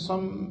in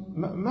some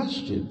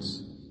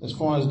masjids, as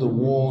far as the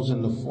walls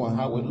and the floor,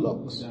 how it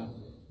looks.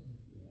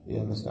 You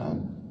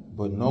understand?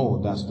 But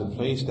no, that's the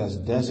place that's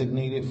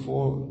designated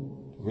for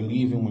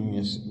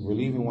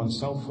relieving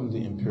oneself from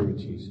the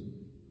impurities.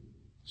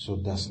 So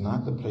that's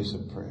not the place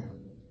of prayer.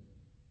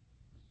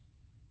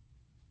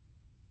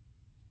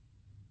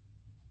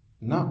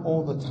 Not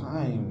all the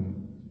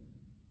time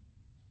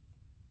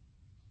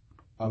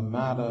a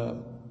matter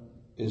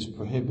is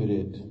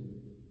prohibited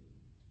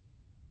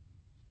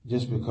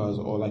just because,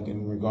 or like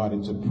in regard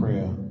to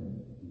prayer,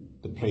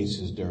 the place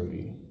is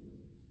dirty.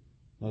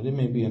 Now there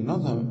may be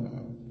another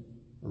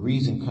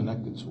reason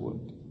connected to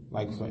it.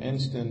 Like for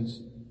instance,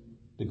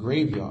 the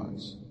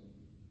graveyards.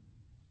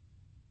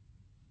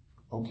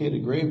 Okay, the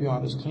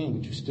graveyard is clean,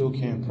 but you still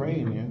can't pray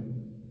in there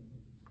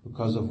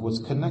because of what's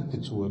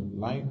connected to it,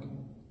 like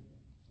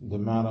the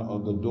matter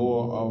of the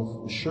door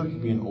of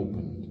shirk being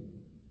opened,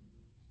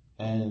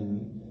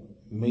 and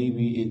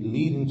maybe it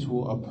leading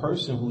to a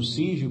person who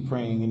sees you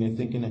praying and they're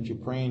thinking that you're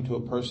praying to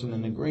a person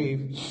in the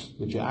grave,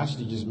 but you're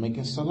actually just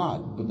making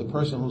salat. But the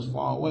person who's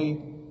far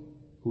away,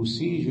 who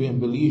sees you and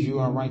believes you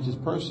are a righteous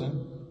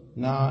person,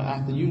 Now,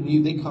 after you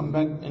leave, they come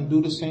back and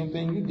do the same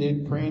thing you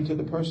did, praying to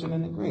the person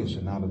in the grave. So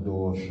now the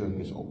door of shirk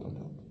is opened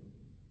up.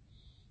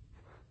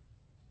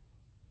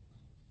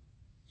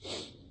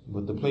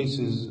 But the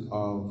places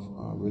of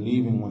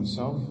relieving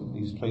oneself,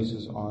 these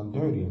places are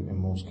dirty in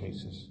most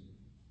cases.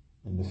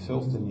 And the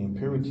filth and the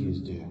impurity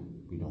is there.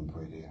 We don't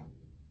pray there.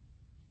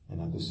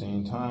 And at the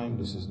same time,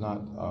 this is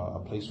not a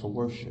place for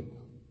worship.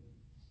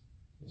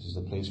 This is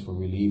a place for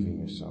relieving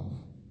yourself.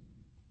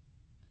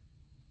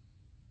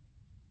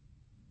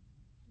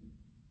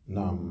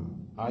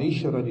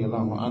 Aisha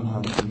radiallahu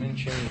anha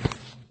mentioned,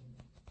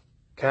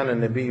 كان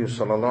النبي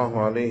صلى الله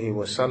عليه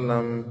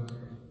وسلم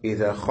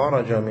إذا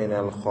خرج من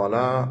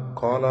الخلاء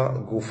قال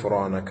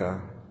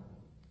غفرانك.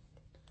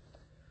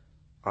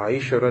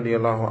 Aisha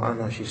radiallahu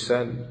anha, she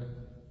said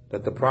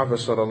that the Prophet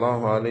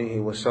sallallahu alaihi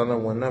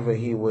wasallam, whenever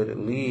he would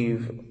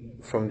leave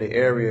from the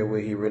area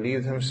where he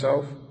relieved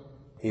himself,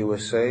 he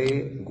would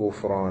say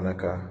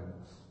غفرانك,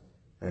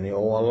 and he,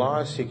 oh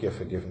Allah, I seek your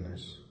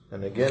forgiveness.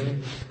 And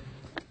again,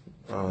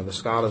 the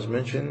scholars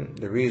mention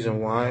the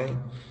reason why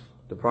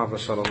the Prophet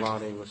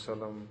sallallahu alaihi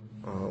wasallam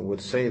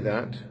would say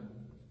that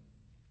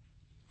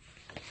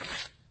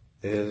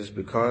is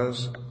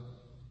because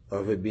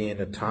of it being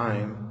a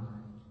time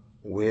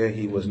where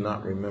he was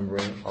not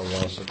remembering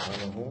Allah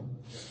subhanahu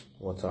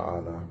wa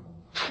ta'ala.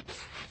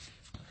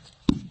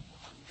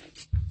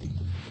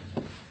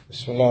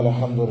 Bismillah,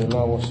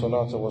 alhamdulillah, wa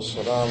salatu wa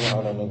salam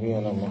ala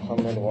nabiyyina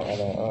Muhammad wa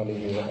ala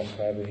alihi wa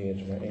ashabihi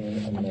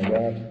ajma'in, amma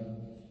ba'd.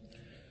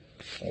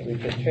 We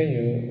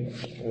continue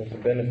with the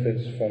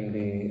benefits from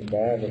the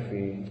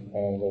biography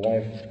of the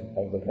wife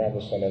of the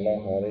Prophet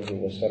sallallahu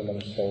alaihi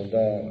wasallam,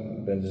 Sauda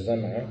bin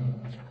Zam'a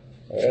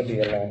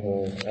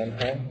radiyallahu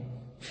anha.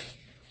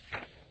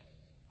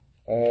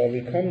 We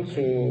come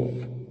to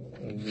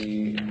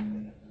the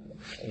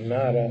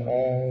matter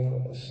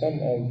of some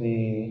of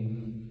the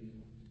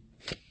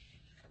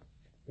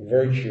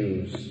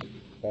virtues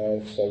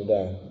of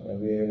Sauda.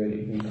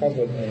 We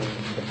covered in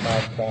the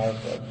past class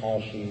of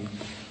how she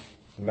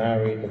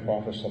married the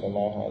Prophet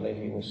sallallahu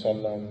alaihi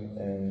wasallam,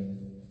 and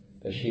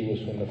that she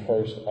was from the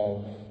first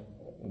of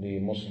the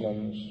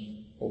Muslims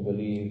who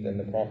believed in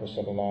the Prophet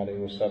sallallahu alaihi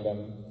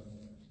wasallam,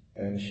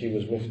 and she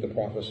was with the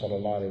Prophet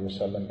sallallahu alaihi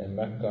wasallam in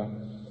Mecca.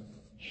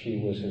 She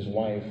was his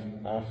wife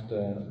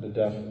after the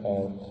death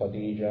of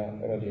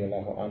Khadija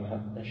radiallahu anha,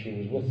 and she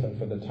was with him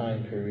for the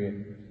time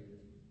period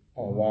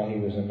while he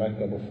was in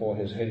Mecca before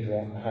his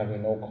hijrah,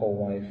 having no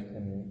co-wife.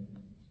 And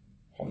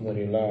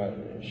alhamdulillah,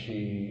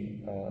 she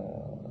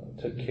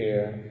took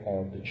care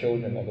of the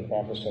children of the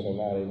Prophet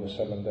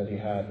ﷺ that he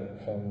had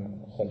from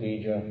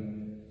Khadija.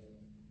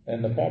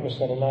 And the Prophet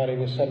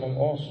ﷺ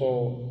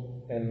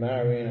also, in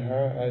marrying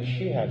her, as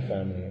she had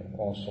family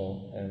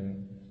also.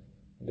 And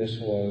this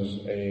was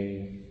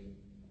a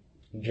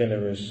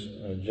generous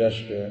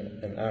gesture,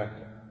 an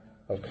act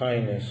of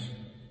kindness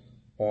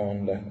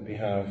on the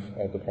behalf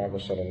of the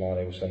Prophet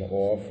ﷺ,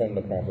 or from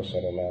the Prophet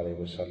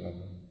ﷺ.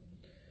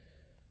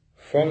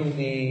 From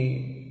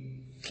the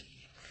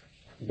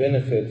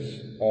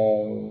benefits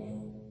of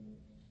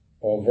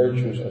or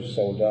virtues of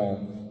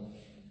Sauda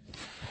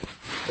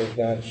is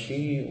that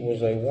she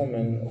was a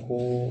woman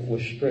who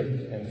was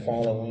strict in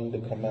following the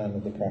command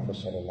of the Prophet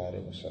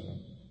ﷺ.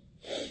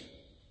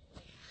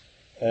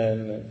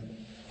 And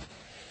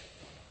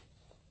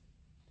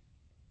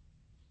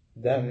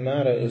that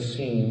matter is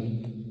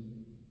seen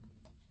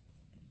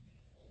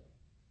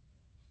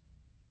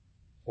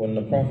when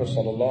the Prophet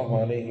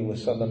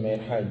ﷺ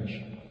made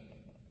Hajj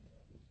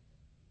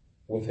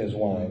with his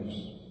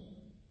wives.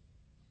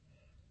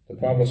 The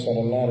Prophet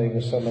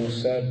ﷺ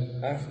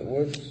said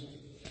afterwards,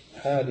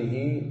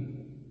 هذه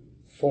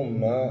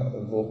ثم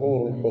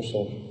ظهور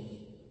الحصر.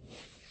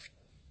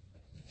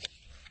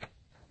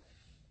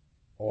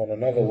 Or in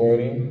another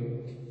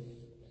wording,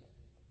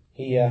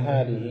 هي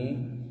هذه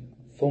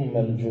ثم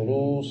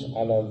الجلوس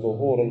على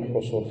ظهور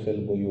الحصر في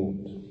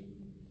البيوت.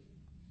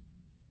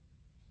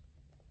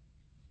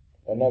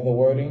 Another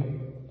wording,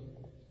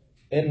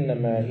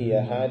 إنما هي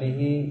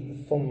هذه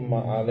ثم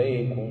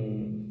عليكم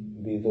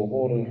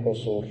بظهور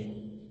الحصور.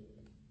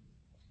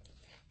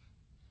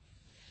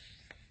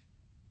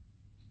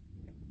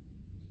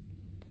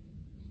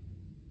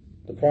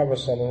 The Prophet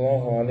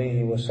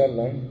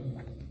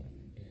ﷺ,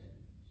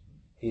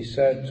 he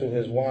said to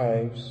his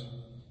wives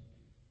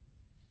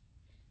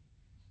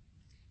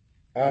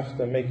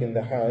after making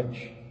the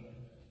Hajj,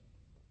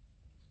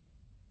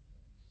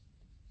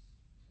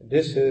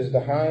 this is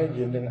the Hajj,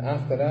 and then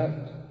after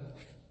that,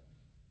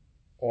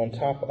 on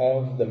top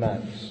of the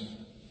mats.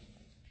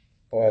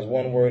 Or as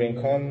one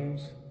wording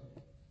comes,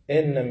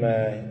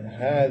 إنما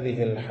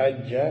هذه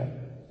الحجة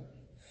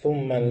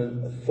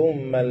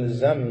ثم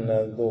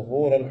الزمنا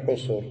ظهور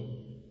الحصر.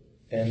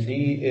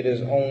 Indeed, it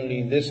is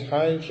only this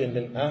Hajj, and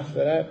then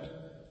after that,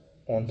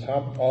 on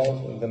top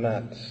of the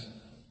mats.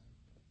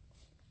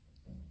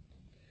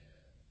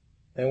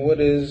 And what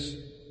is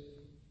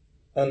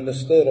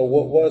understood, or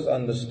what was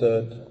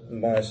understood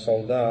by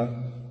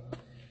Sauda,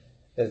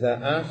 is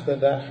that after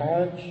that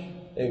Hajj,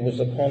 it was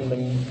upon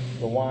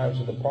the wives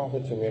of the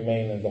Prophet to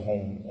remain in the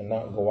home and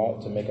not go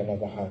out to make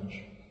another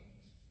Hajj.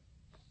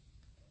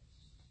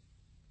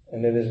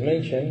 And it is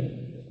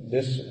mentioned,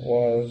 this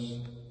was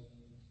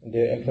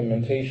the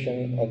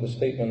implementation of the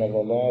statement of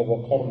Allah,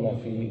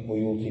 وَقَرْنَ فِي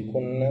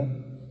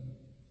بُيُوتِكُنَّ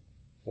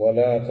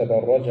وَلَا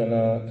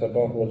تَبَرَّجْنَا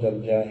تَبَرُّجَ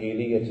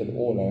الْجَاهِلِيَّةِ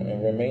الْأُولَى,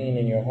 and remain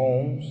in your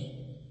homes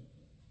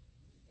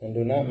and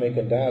do not make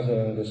a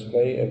dazzling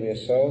display of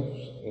yourselves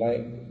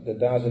like the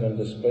dazzling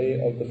display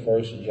of the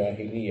first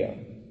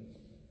Jahiliyyah.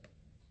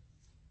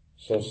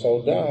 So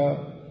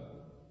Sauda,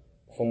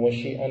 from what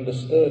she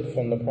understood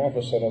from the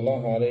Prophet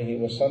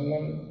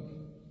ﷺ,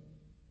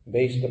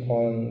 based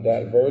upon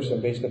that verse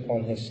and based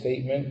upon his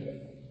statement,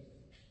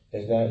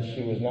 is that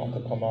she was not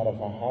to come out of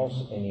her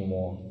house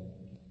anymore.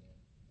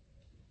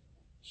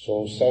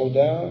 So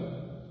Sauda,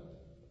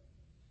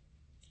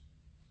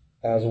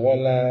 as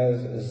well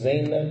as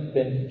Zainab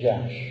bint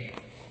Jahsh,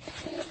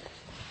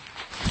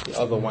 the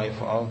other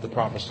wife of the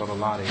Prophet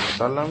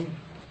ﷺ,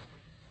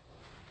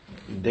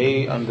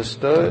 they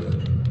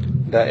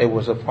understood that it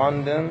was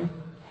upon them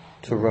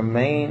to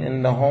remain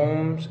in the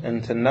homes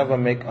and to never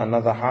make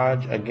another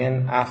Hajj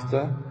again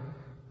after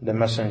the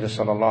Messenger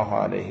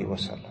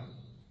ﷺ.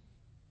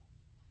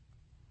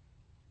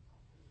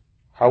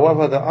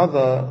 However, the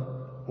other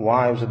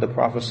wives of the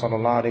Prophet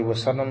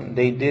ﷺ,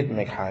 they did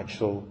make Hajj.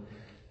 So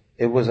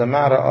it was a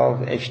matter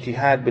of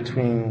ijtihad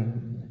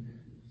between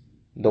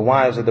the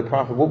wives of the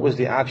Prophet. What was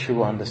the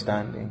actual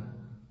understanding?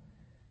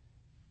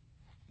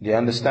 The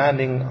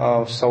understanding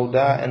of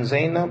Sauda and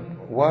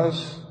Zainab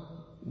was,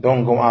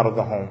 don't go out of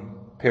the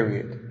home,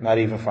 period, not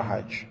even for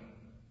Hajj.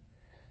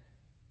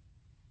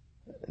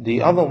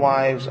 The other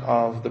wives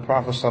of the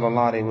Prophet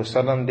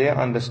ﷺ, their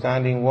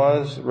understanding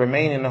was,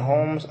 remain in the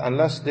homes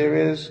unless there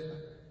is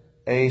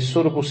a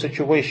suitable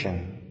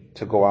situation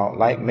to go out,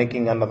 like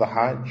making another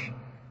Hajj,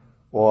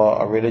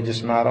 or a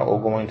religious matter, or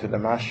going to the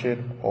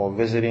Masjid, or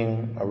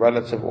visiting a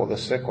relative or the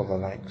sick or the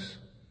likes.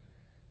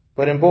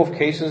 But in both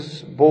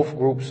cases, both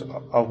groups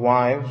of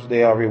wives,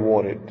 they are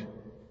rewarded.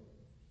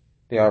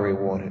 They are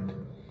rewarded.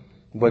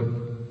 But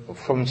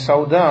from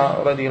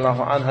Sauda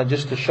radiallahu anha,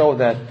 just to show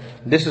that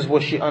this is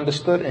what she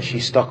understood and she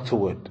stuck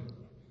to it,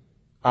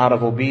 out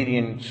of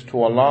obedience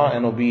to Allah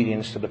and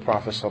obedience to the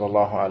Prophet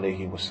sallallahu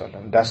alaihi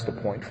wasallam. That's the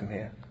point from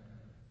here.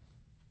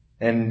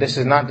 And this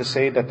is not to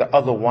say that the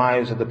other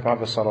wives of the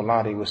Prophet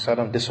sallallahu alaihi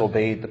wasallam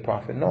disobeyed the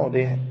Prophet. No,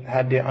 they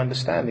had their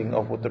understanding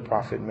of what the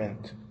Prophet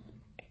meant.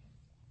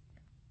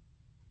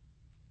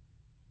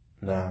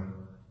 Now,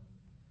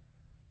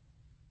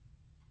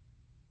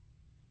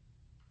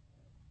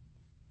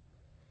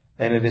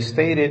 and it is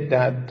stated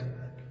that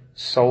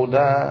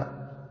Sauda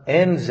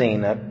and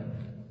Zainab,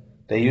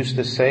 they used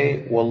to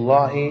say,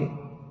 Wallahi,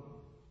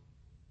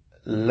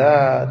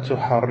 لا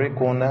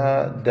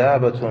تحركنا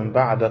دابة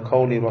بعد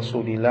قول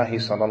رسول الله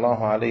صلى الله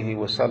عليه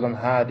وسلم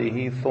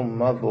هذه ثم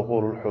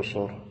ظهور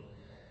الحصر.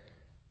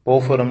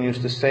 Both of them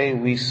used to say,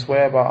 we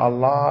swear by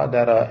Allah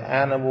that an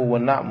animal will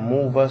not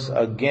move us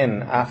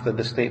again after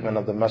the statement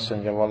of the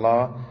Messenger of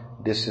Allah,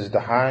 this is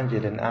the Hajj,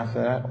 and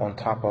after that on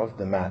top of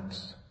the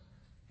mats.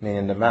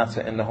 Meaning the mats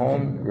are in the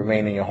home,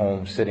 remain in your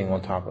home, sitting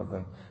on top of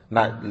them.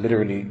 Not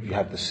literally you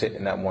have to sit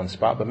in that one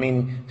spot, but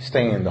meaning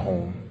stay in the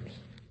home.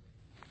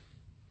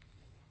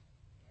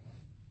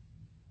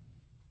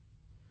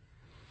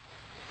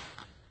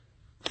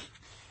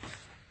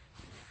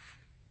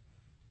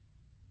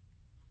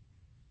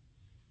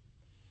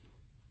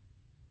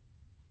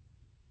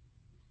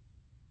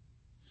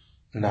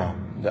 Now,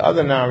 the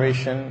other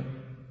narration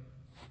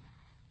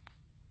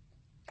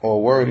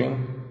or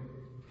wording,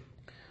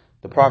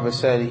 the Prophet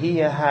said,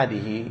 هي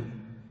هذه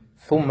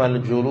ثم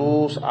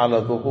الجلوس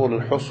على ظهور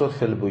الحصر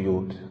في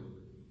البيوت.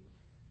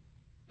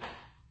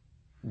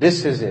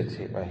 This is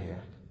it right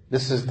here.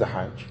 This is the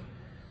Hajj.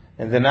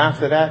 And then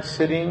after that,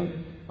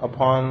 sitting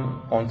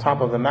on top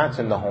of the mats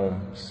in the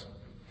homes.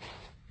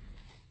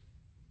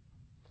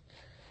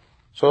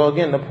 So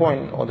again, the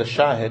point or the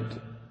shahid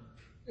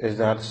is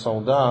that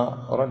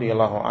Sauda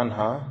radiallahu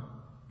anha,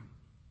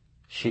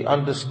 she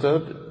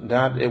understood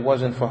that it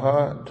wasn't for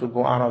her to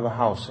go out of the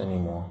house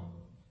anymore.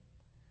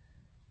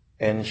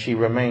 And she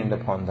remained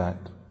upon that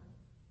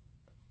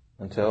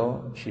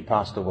until she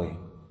passed away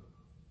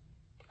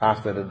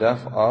after the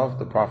death of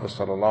the Prophet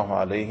sallallahu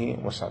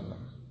alaihi wasallam.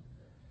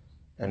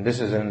 And this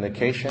is an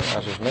indication,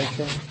 as was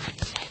mentioned,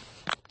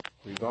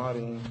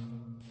 regarding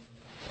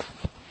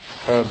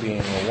her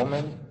being a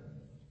woman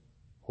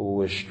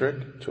who is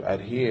strict to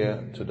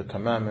adhere to the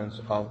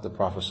commandments of the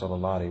Prophet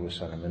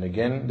ﷺ. And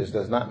again, this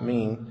does not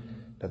mean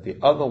that the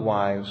other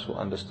wives who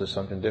understood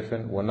something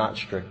different were not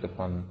strict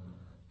upon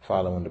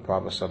following the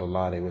Prophet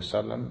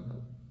ﷺ,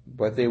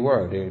 but they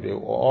were.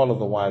 All of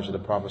the wives of the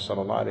Prophet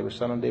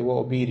ﷺ, they were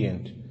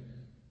obedient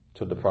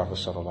to the Prophet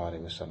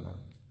ﷺ.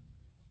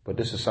 But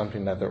this is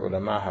something that the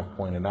ulama have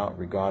pointed out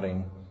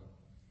regarding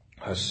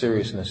her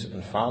seriousness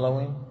in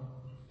following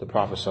the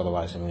Prophet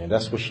ﷺ.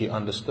 That's what she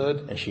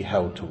understood, and she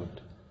held to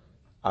it,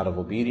 out of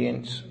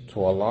obedience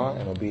to Allah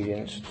and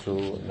obedience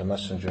to the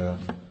Messenger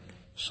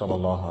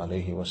sallallahu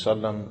alayhi wa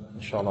sallam.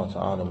 Inshallah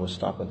ta'ala, we'll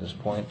stop at this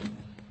point.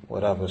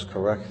 Whatever is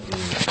correct,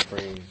 the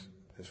praise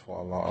is for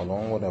Allah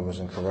alone. Whatever is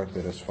incorrect,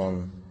 it is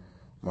from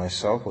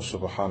myself. Wa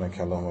subhanaka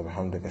Allahumma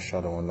bihamdika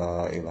ashhadu an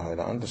la ilaha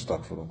illa anta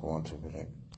astaghfiruka wa atubu ilayk.